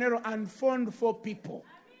to Phaneroo and phoned 4 people,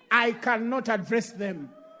 I cannot address them.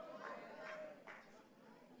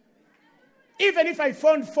 Even if I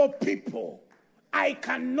found 4 people, I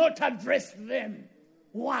cannot address them.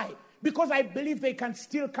 Why? Because I believe they can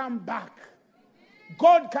still come back.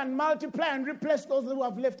 God can multiply and replace those who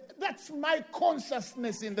have left. That's my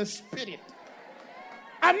consciousness in the spirit.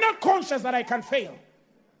 I'm not conscious that I can fail.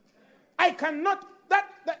 I cannot.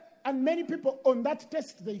 And many people on that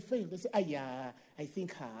test, they fail. They say, I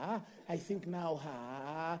think I think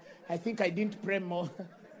now I think I didn't pray more.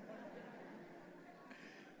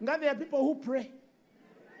 Now there are people who pray,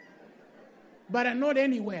 but are not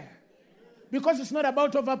anywhere. Because it's not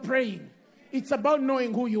about over-praying. It's about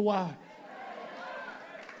knowing who you are.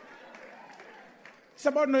 It's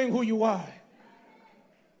about knowing who you are.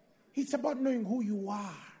 It's about knowing who you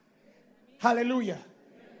are. Hallelujah.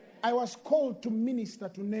 I was called to minister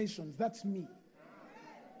to nations. That's me.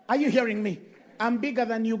 Are you hearing me? I'm bigger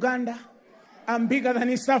than Uganda. I'm bigger than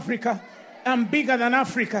East Africa. I'm bigger than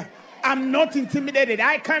Africa. I'm not intimidated.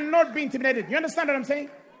 I cannot be intimidated. You understand what I'm saying?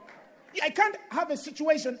 I can't have a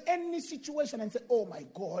situation, any situation, and say, oh my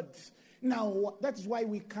God. Now, that's why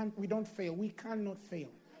we don't fail. We cannot fail.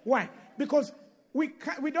 Why? Because we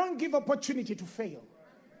don't give opportunity to fail.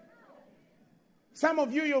 Some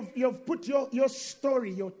of you, you've put your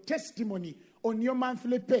story, your testimony on your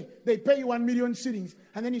monthly pay. They pay you 1 million shillings,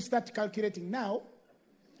 and then you start calculating. Now,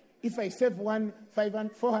 if I save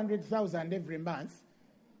 400,000 every month,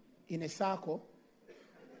 in a circle,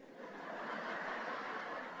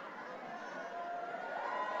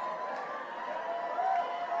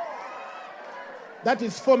 that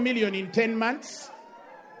is 4 million in 10 months.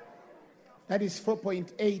 That is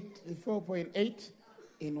 4.8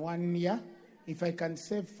 in 1 year. If I can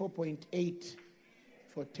save 4.8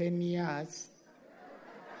 for 10 years,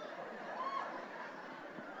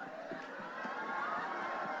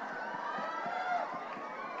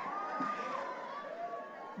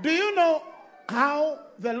 do you know how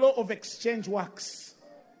the law of exchange works?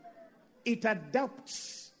 It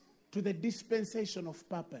adapts to the dispensation of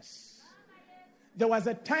purpose. There was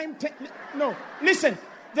a time,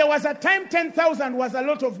 there was a time 10,000 was a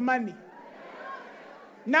lot of money.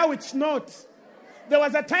 Now it's not. There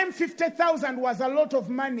was a time 50,000 was a lot of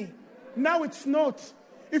money. Now it's not.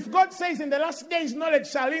 If God says in the last days knowledge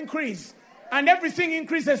shall increase, and everything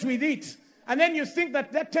increases with it, and then you think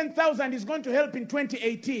that 10,000 is going to help in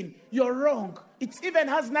 2018, you're wrong. It even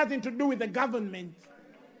has nothing to do with the government.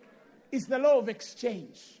 It's the law of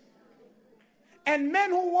exchange. And men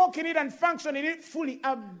who walk in it and function in it fully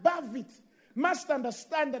above it must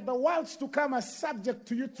understand that the worlds to come are subject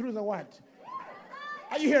to you through the word.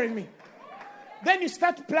 Are you hearing me? Then you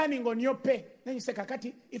start planning on your pay. Then you say,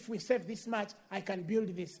 Kakati, if we save this much, I can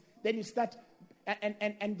build this. Then you start,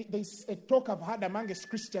 and there's a talk I've heard amongst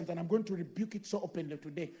Christians, and I'm going to rebuke it so openly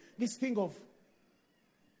today. This thing of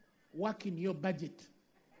working your budget.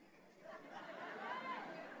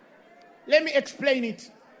 Let me explain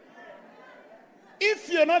it.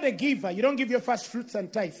 If you're not a giver, you don't give your first fruits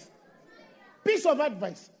and tithes. Piece of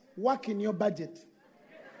advice, work in your budget.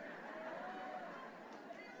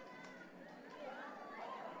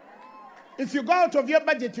 If you go out of your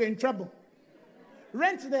budget, you're in trouble.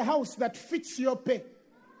 Rent the house that fits your pay.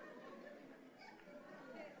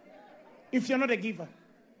 If you're not a giver.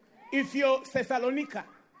 If you're Thessalonica,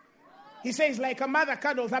 he says, like a mother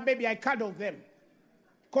cuddles her baby, I cuddle them.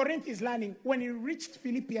 Corinth is learning. When he reached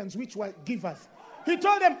Philippians, which were givers, he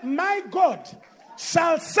told them, my God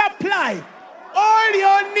shall supply all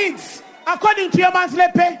your needs according to your monthly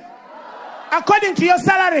pay, according to your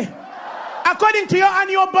salary, according to your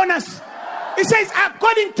annual bonus. He says,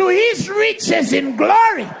 according to his riches in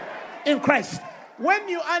glory in Christ. When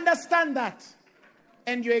you understand that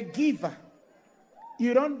and you're a giver,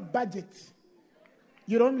 you don't budget.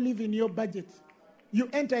 You don't live in your budget. You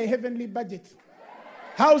enter a heavenly budget.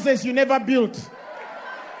 Houses you never built.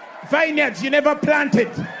 Vineyards you never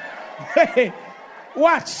planted.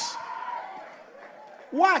 Watch.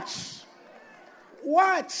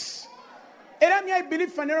 And I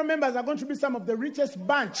believe Phaneroo members are going to be some of the richest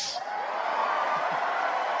bunch.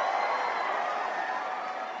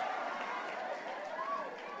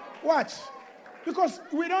 Watch. Because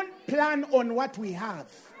we don't plan on what we have.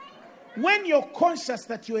 When you're conscious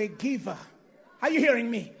that you're a giver, are you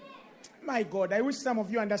hearing me? My God, I wish some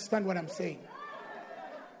of you understand what I'm saying.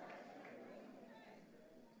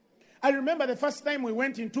 I remember the first time we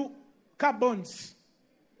went into car bonds.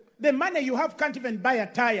 The money you have can't even buy a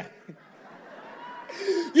tire.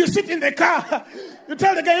 You sit in the car, you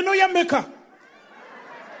tell the guy, you know your maker.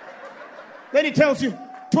 Then he tells you,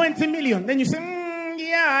 20 million. Then you say,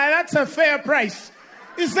 yeah, that's a fair price.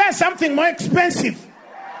 Is there something more expensive?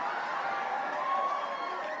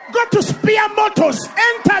 Go to Spear Motors,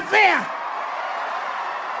 enter there.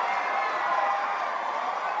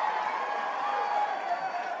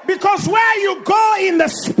 Because where you go in the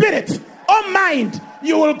spirit or mind,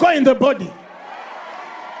 you will go in the body.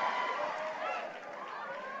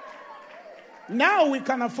 Now we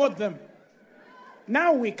can afford them.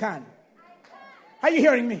 Now we can. Are you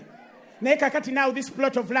hearing me? Now this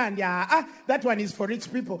plot of land, that one is for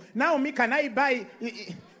rich people. Now me, can I buy?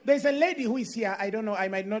 There's a lady who is here. I don't know. I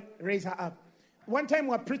might not raise her up. One time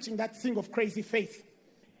we were preaching that thing of crazy faith.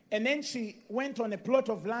 And then she went on a plot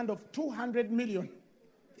of land of 200 million.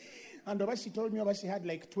 And she told me she had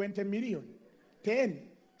like 20 million. 10.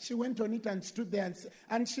 She went on it and stood there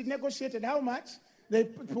and she negotiated how much? They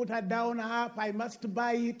put her down, up, I must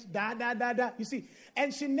buy it, You see,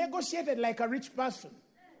 and she negotiated like a rich person.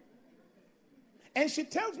 And she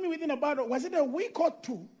tells me within about, was it a week or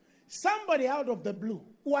two, somebody out of the blue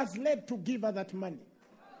was led to give her that money.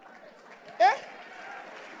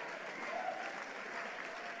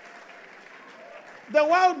 The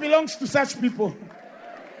world belongs to such people.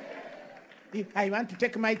 I want to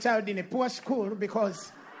take my child in a poor school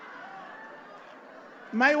because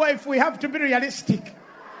my wife, we have to be realistic.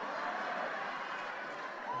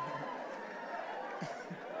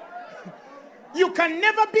 You can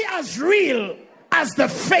never be as real as the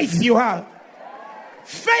faith you have.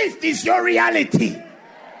 Faith is your reality.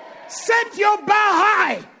 Set your bar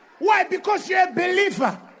high. Why? Because you're a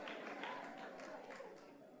believer.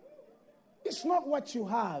 It's not what you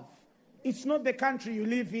have. It's not the country you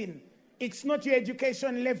live in. It's not your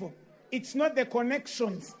education level. It's not the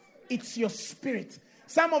connections. It's your spirit.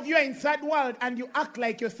 Some of you are in third world and you act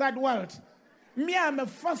like you're third world. Me, I'm a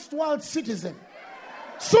first world citizen.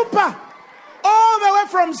 Super. All the way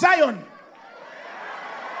from Zion.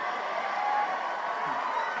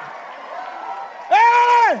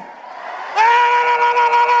 Hey!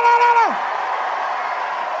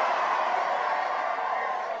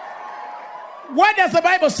 What does the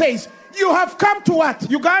Bible say? You have come to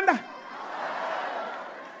what? Uganda?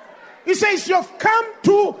 It says you have come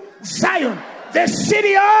to Zion, the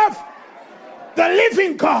city of the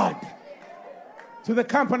living God, to the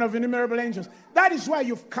company of innumerable angels. That is why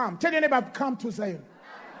you've come. Tell your neighbor, I've come to Zion.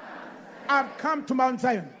 I've come to Mount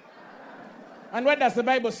Zion. And what does the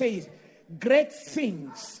Bible say? Great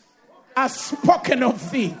things are spoken of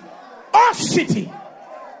thee, O city.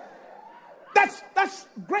 That's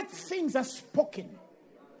great things are spoken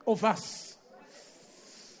of us.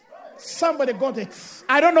 Somebody got it.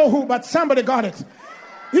 I don't know who, but somebody got it.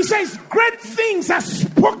 He says, great things are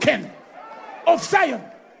spoken of Zion.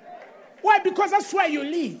 Why? Because that's where you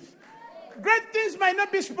live. Great things might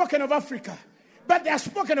not be spoken of Africa, but they are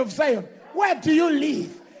spoken of Zion. Where do you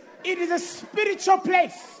live? It is a spiritual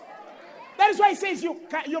place. That is why he says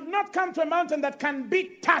you've not come to a mountain that can be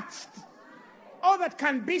touched or that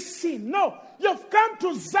can be seen. No, you've come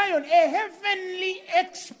to Zion, a heavenly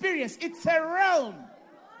experience. It's a realm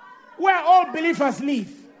where all believers live.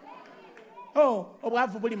 Oh, we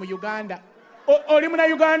have Uganda. Oh,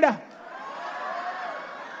 Uganda.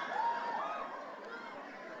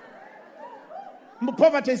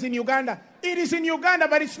 Poverty is in Uganda. It is in Uganda,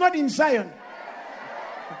 but it's not in Zion.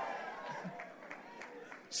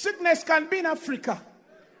 Sickness can be in Africa,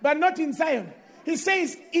 but not in Zion. He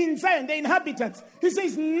says in Zion, the inhabitants, he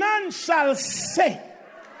says, none shall say,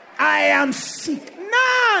 I am sick.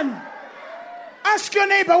 None. Ask your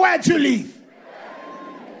neighbor, where do you live?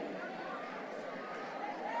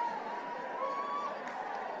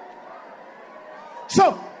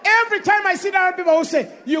 So, every time I see Arab people who say,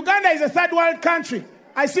 Uganda is a third world country,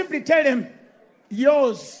 I simply tell them,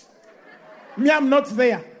 yours. Me, I'm not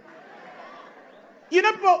there. You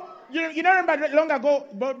know, people, you don't remember long ago,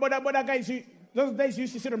 border guys, those days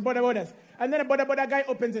used to sit on borders. And then a border guy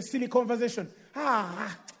opens a silly conversation.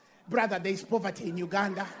 Brother, there is poverty in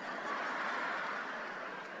Uganda.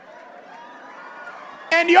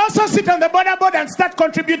 And you also sit on the border and start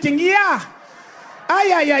contributing. Yeah.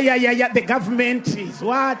 The government is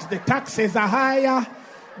what? The taxes are higher.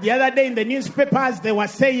 The other day in the newspapers, they were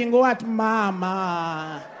saying what?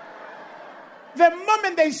 Mama. The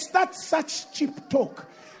moment they start such cheap talk,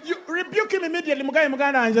 you rebuke him immediately.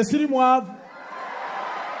 Muganda and the city move.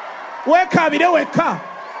 Wake up, wake up.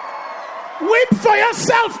 Weep for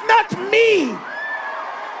yourself, not me.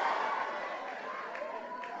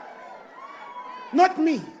 Not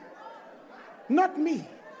me. Not me.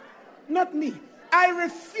 Not me. I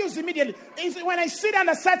refuse immediately. When I sit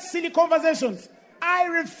under such silly conversations, I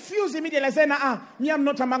refuse immediately. I say, me, I'm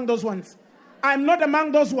not among those ones. I'm not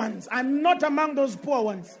among those ones. I'm not among those poor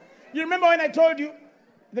ones. You remember when I told you at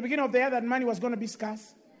the beginning of the year that money was going to be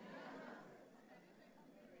scarce?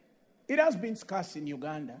 It has been scarce in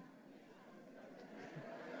Uganda.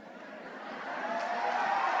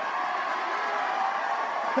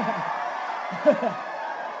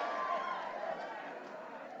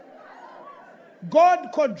 God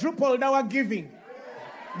quadrupled our giving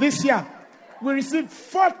this year. We received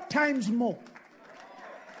 4 times more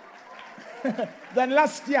than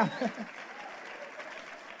last year.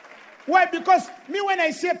 Why? Because me, when I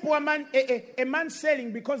see a poor man, a man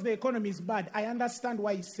selling because the economy is bad, I understand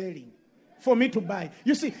why he's selling. For me to buy.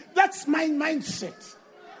 You see, that's my mindset.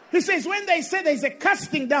 He says, when they say there's a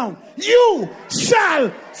casting down, you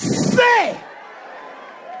shall say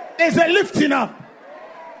there's a lifting up.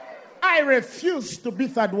 I refuse to be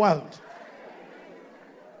third world.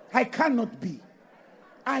 I cannot be.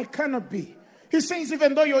 I cannot be. He says,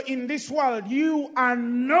 even though you're in this world, you are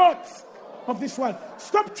not of this world.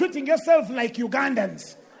 Stop treating yourself like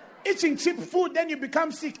Ugandans. Eating cheap food, then you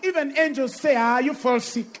become sick. Even angels say, you fall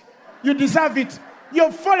sick. You deserve it.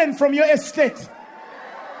 You've fallen from your estate.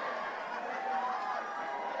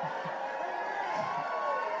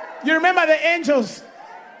 You remember the angels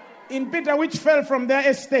in Peter which fell from their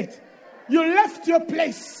estate. You left your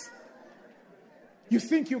place. You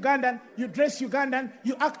think Ugandan, you dress Ugandan,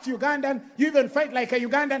 you act Ugandan, you even fight like a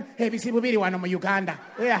Ugandan. Hey, we want to Uganda.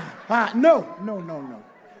 Yeah. No.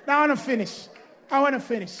 Now I want to finish. I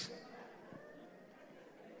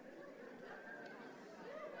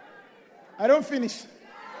don't finish.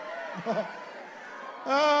 I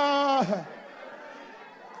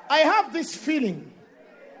have this feeling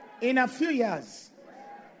in a few years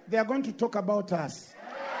they are going to talk about us.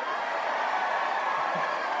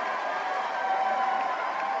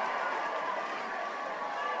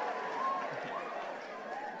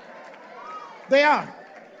 They are.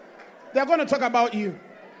 They're going to talk about you.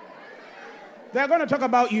 They're going to talk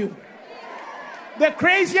about you. The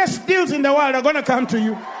craziest deals in the world are going to come to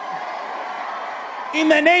you. In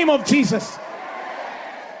the name of Jesus.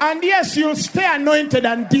 And yes, you'll stay anointed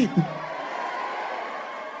and deep.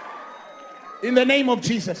 In the name of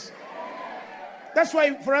Jesus. That's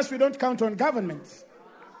why for us we don't count on governments.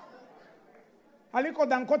 Aliko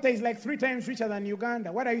Dangote is like 3 times richer than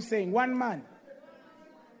Uganda. What are you saying? One man.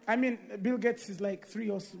 I mean, Bill Gates is like 3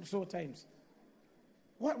 or so times.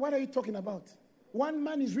 What are you talking about? One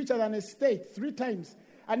man is richer than a state 3 times.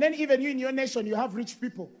 And then even you in your nation, you have rich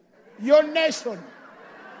people. Your nation.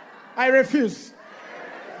 I refuse.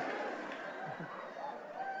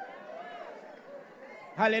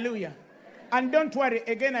 Hallelujah. And don't worry,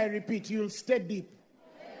 again I repeat, you'll stay deep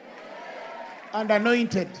and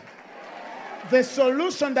anointed The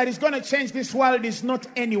solution that is going to change this world is not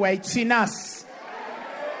anywhere. It's in us.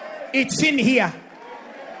 It's in here.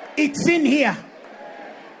 It's in here.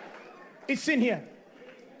 It's in here.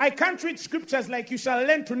 I can't read scriptures like you shall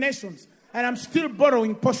lend to nations, and I'm still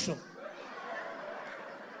borrowing portion.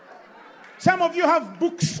 Some of you have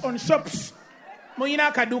books on shops.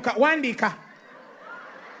 Moina kaduka wandika.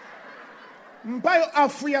 Mpayo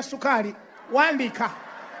afu ya sukari wandika.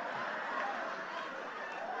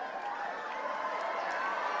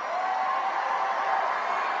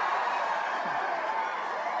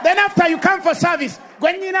 Then after you come for service,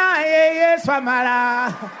 yes,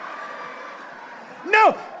 famara.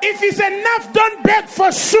 No, if it's enough, don't beg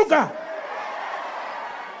for sugar.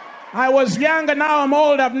 I was young and now I'm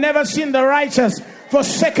old. I've never seen the righteous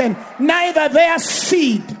forsaken, neither their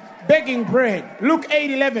seed begging bread. Luke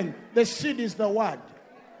 8:11. The seed is the word.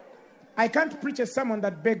 I can't preach as someone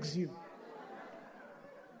that begs you.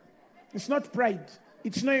 It's not pride.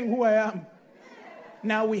 It's knowing who I am.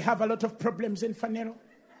 Now we have a lot of problems in Fanero.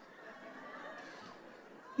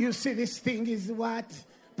 You see, this thing is what?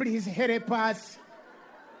 Please help us.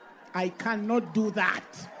 I cannot do that.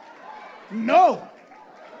 No.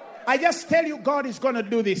 I just tell you God is going to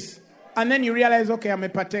do this. And then you realize, okay, I'm a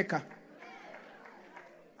partaker.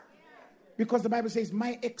 Because the Bible says,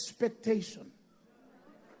 my expectation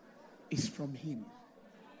is from him.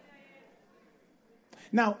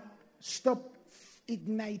 Now, stop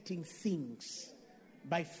igniting things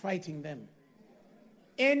by fighting them.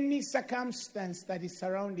 Any circumstance that is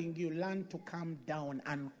surrounding you, learn to calm down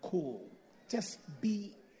and cool. Just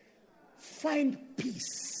find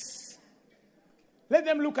peace. Let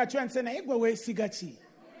them look at you and say, Sigachi.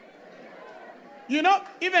 You know,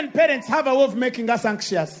 even parents have a way of making us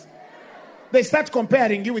anxious. They start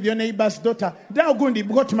comparing you with your neighbor's daughter. Daugundi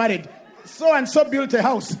got married. So and so built a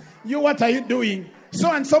house. You, what are you doing?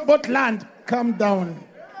 So and so bought land. Calm down.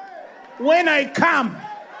 When I come,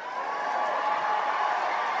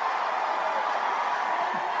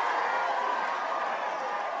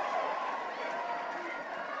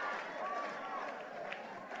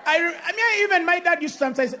 even my dad used to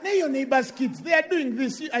sometimes say, hey, your neighbor's kids, they are doing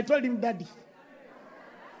this. I told him, Daddy,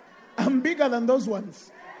 I'm bigger than those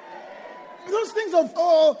ones. Those things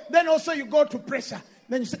of, then also you go to pressure.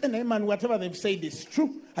 Then you say, hey, man, whatever they've said is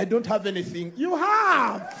true. I don't have anything. You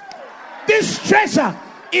have this treasure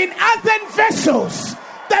in earthen vessels,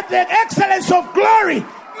 that the excellence of glory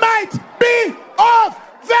might be of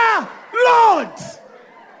the Lord.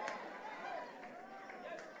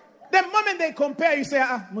 The moment they compare, you say,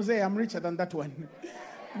 Mose, I'm richer than that one.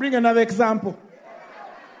 Bring another example.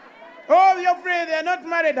 Oh, your friend, they're not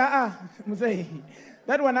married. Mose,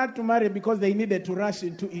 that one had to marry because they needed to rush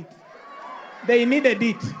into it. They needed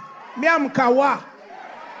it. Miam kawa.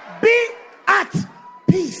 Be at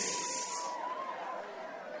peace.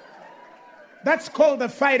 That's called the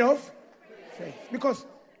fight of faith. Because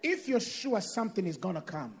if you're sure something is going to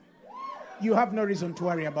come, you have no reason to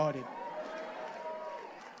worry about it.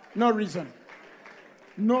 No reason.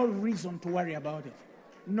 No reason to worry about it.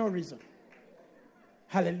 No reason.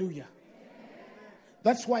 Hallelujah.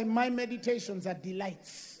 That's why my meditations are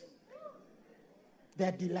delights.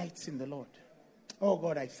 They're delights in the Lord. Oh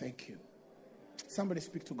God, I thank you. Somebody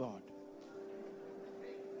speak to God.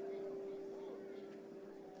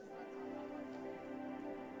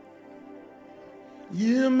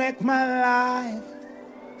 You make my life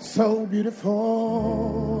so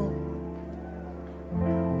beautiful.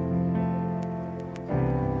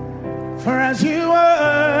 For as you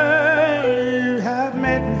are, you have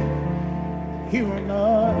made me here on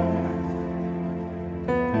earth.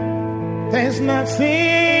 There's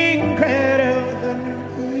nothing greater than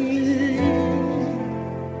you.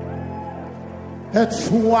 That's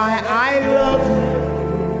why I love you.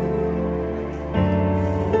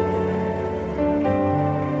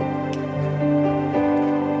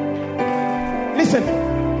 Listen,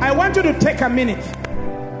 I want you to take a minute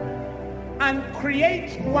and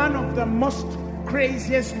create one of the most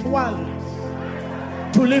craziest worlds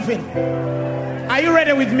to live in. Are you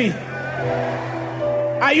ready with me?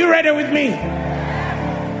 Are you ready with me?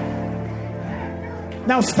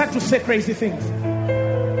 Now start to say crazy things.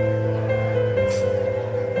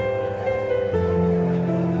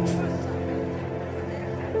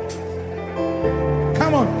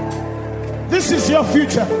 Come on. This is your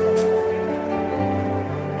future.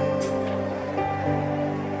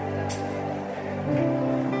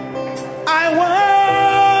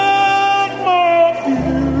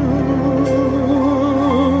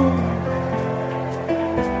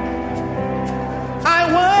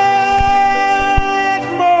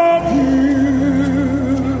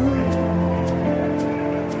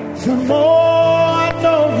 For more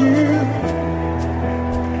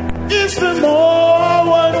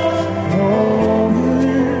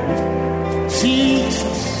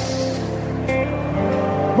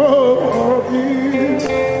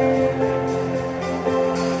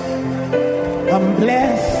I'm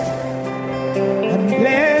blessed. I'm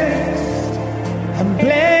blessed. I'm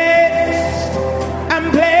blessed.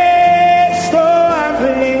 I'm blessed. Oh, I'm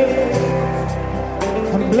blessed.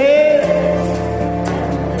 I'm blessed.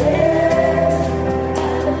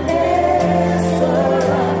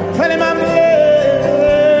 Tell him I'm blessed.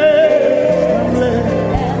 I'm blessed.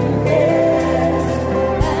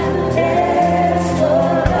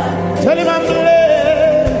 Tell him I'm blessed.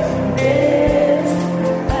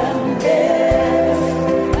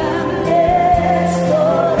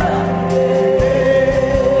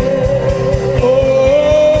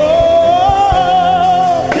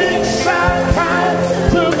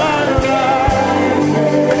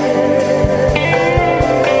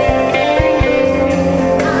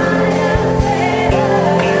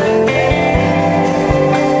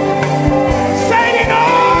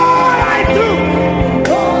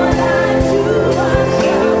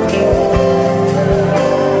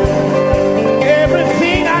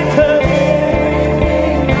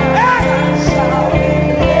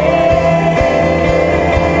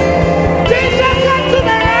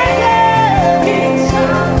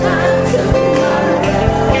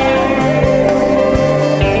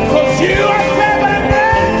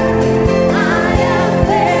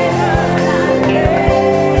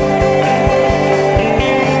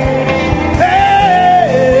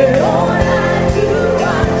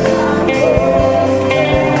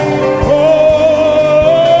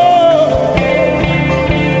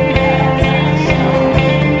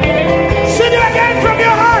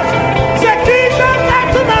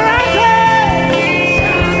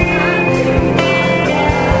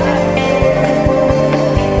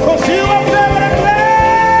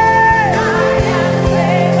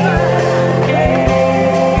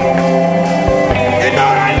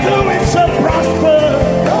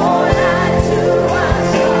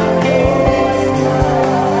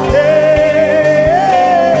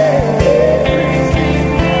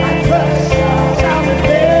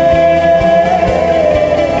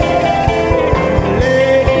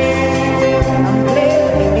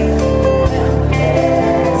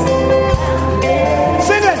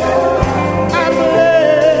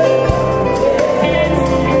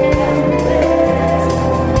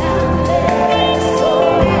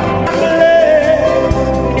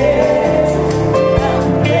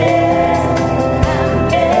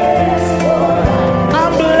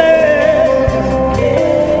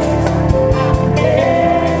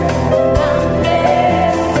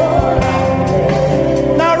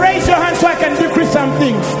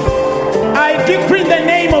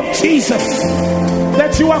 Jesus,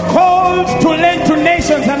 that you are called to lend to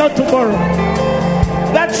nations and not to borrow,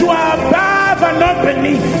 that you are above and not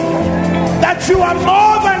beneath, that you are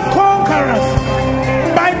more than conquerors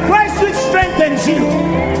by Christ which strengthens you,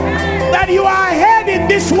 that you are ahead in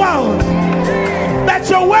this world, that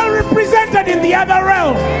you're well represented in the other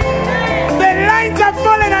realm. The lines have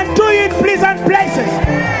fallen unto you in pleasant places.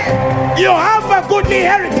 You have a goodly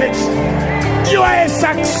heritage. You are a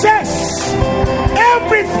success.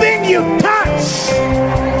 Everything you touch,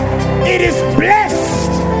 it is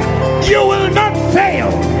blessed. You will not fail.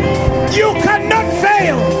 You cannot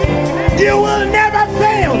fail. You will never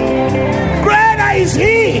fail. Greater is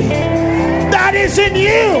he that is in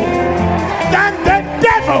you than the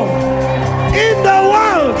devil in the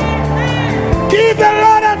world. Give the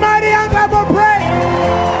Lord a mighty hand clap of praise.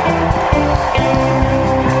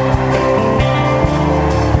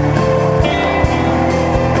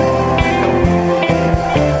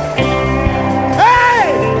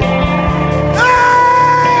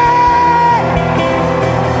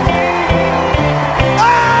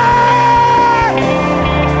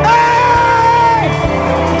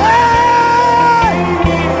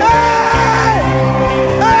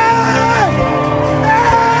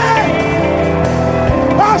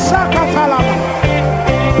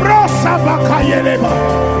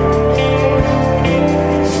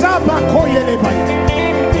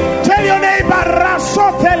 Tell your neighbor,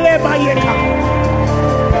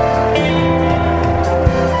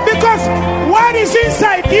 because what is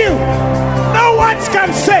inside you, no one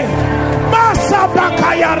can say.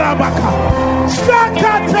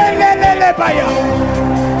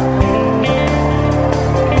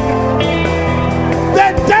 The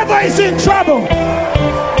devil is in trouble.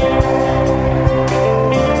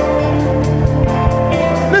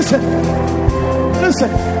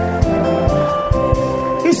 Listen.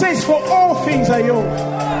 He says, for all things are yours.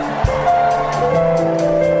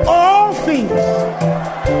 All things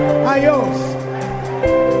are yours.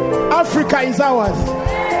 Africa is ours.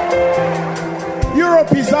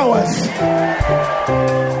 Europe is ours.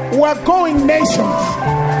 We're going nations.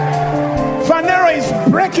 Phaneroo is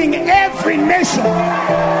breaking every nation.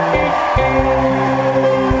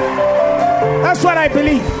 That's what I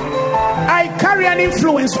believe. I carry an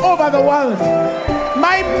influence over the world.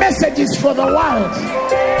 My message is for the world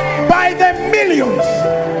by the millions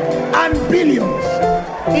and billions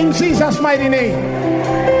in Jesus' mighty name.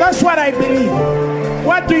 That's what I believe.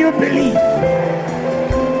 What do you believe?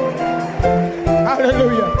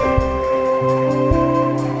 Hallelujah.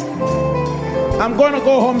 I'm going to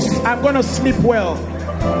go home. I'm going to sleep well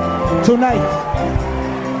tonight.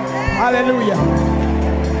 Hallelujah.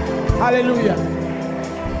 Hallelujah.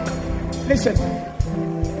 Listen,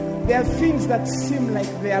 there are things that seem like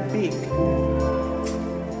they are big,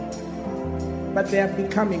 but they are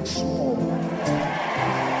becoming small.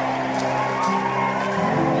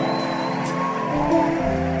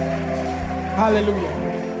 Hallelujah.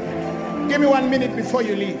 Give me 1 minute before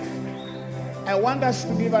you leave. I want us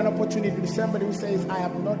to give an opportunity to somebody who says, I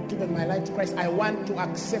have not given my life to Christ. I want to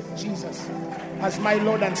accept Jesus as my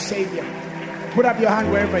Lord and Savior. Put up your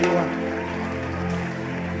hand wherever you are.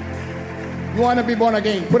 You want to be born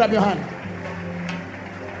again? Put up your hand.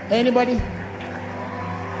 Anybody?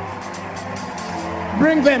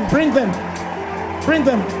 Bring them, bring them, bring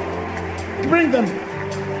them, bring them.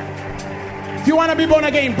 If you want to be born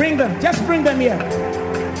again, bring them. Just bring them here.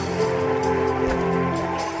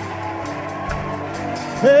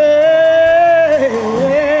 Hey,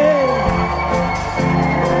 hey.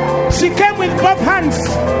 She came with both hands.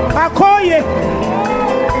 Akoye.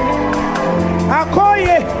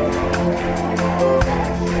 Akoye.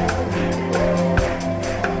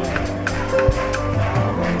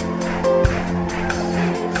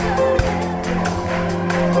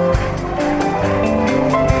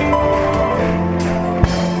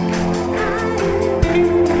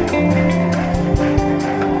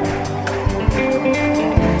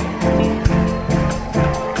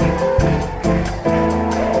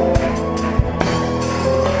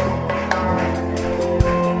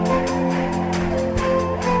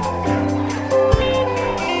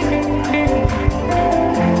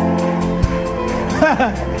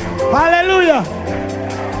 Hallelujah.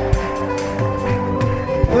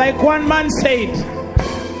 Like one man said,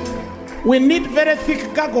 we need very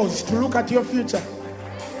thick goggles to look at your future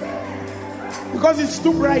because it's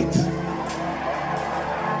too bright.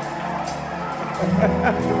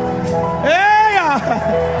 Hey!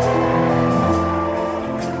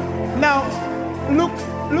 Now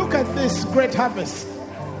look at this great harvest.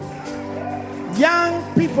 Young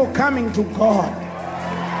people coming to God.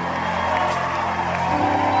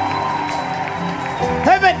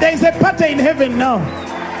 Heaven, there is a party in heaven now.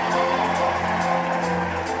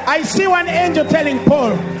 I see one angel telling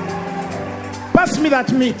Paul, pass me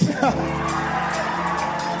that meat.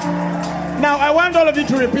 Now I want all of you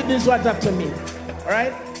to repeat these words after me. All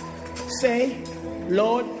right? Say,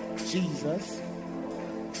 Lord Jesus,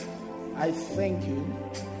 I thank you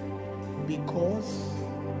because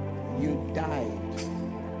you died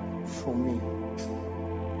for me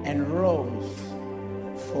and rose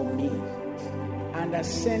for me and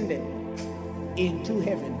ascended into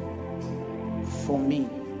heaven for me.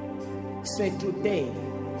 Say, today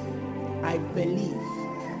I believe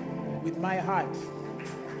with my heart,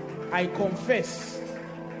 I confess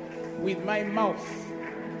with my mouth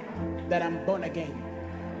that I'm born again.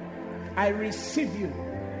 I receive you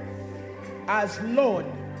as Lord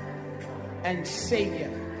and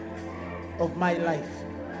Savior of my life.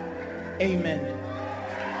 Amen.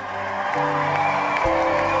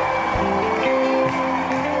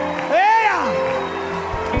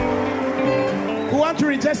 Who want to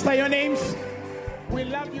register your names? We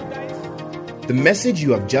love you guys. The message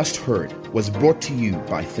you have just heard was brought to you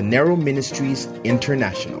by Phaneroo Ministries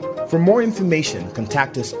International. For more information,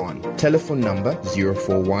 contact us on telephone number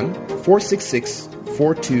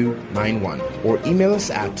 041-466-4291 or email us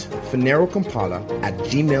at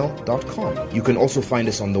phanerokampala@gmail.com. You can also find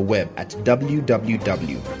us on the web at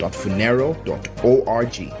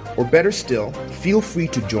www.phaneroo.org. Or better still, feel free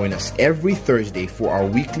to join us every Thursday for our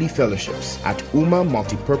weekly fellowships at Uma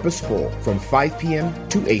Multipurpose Hall from 5 p.m.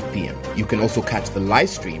 to 8 p.m. You can also catch the live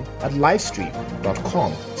stream at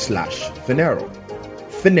livestream.com/Phaneroo.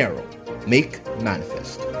 Phaneroo, make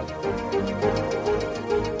manifest.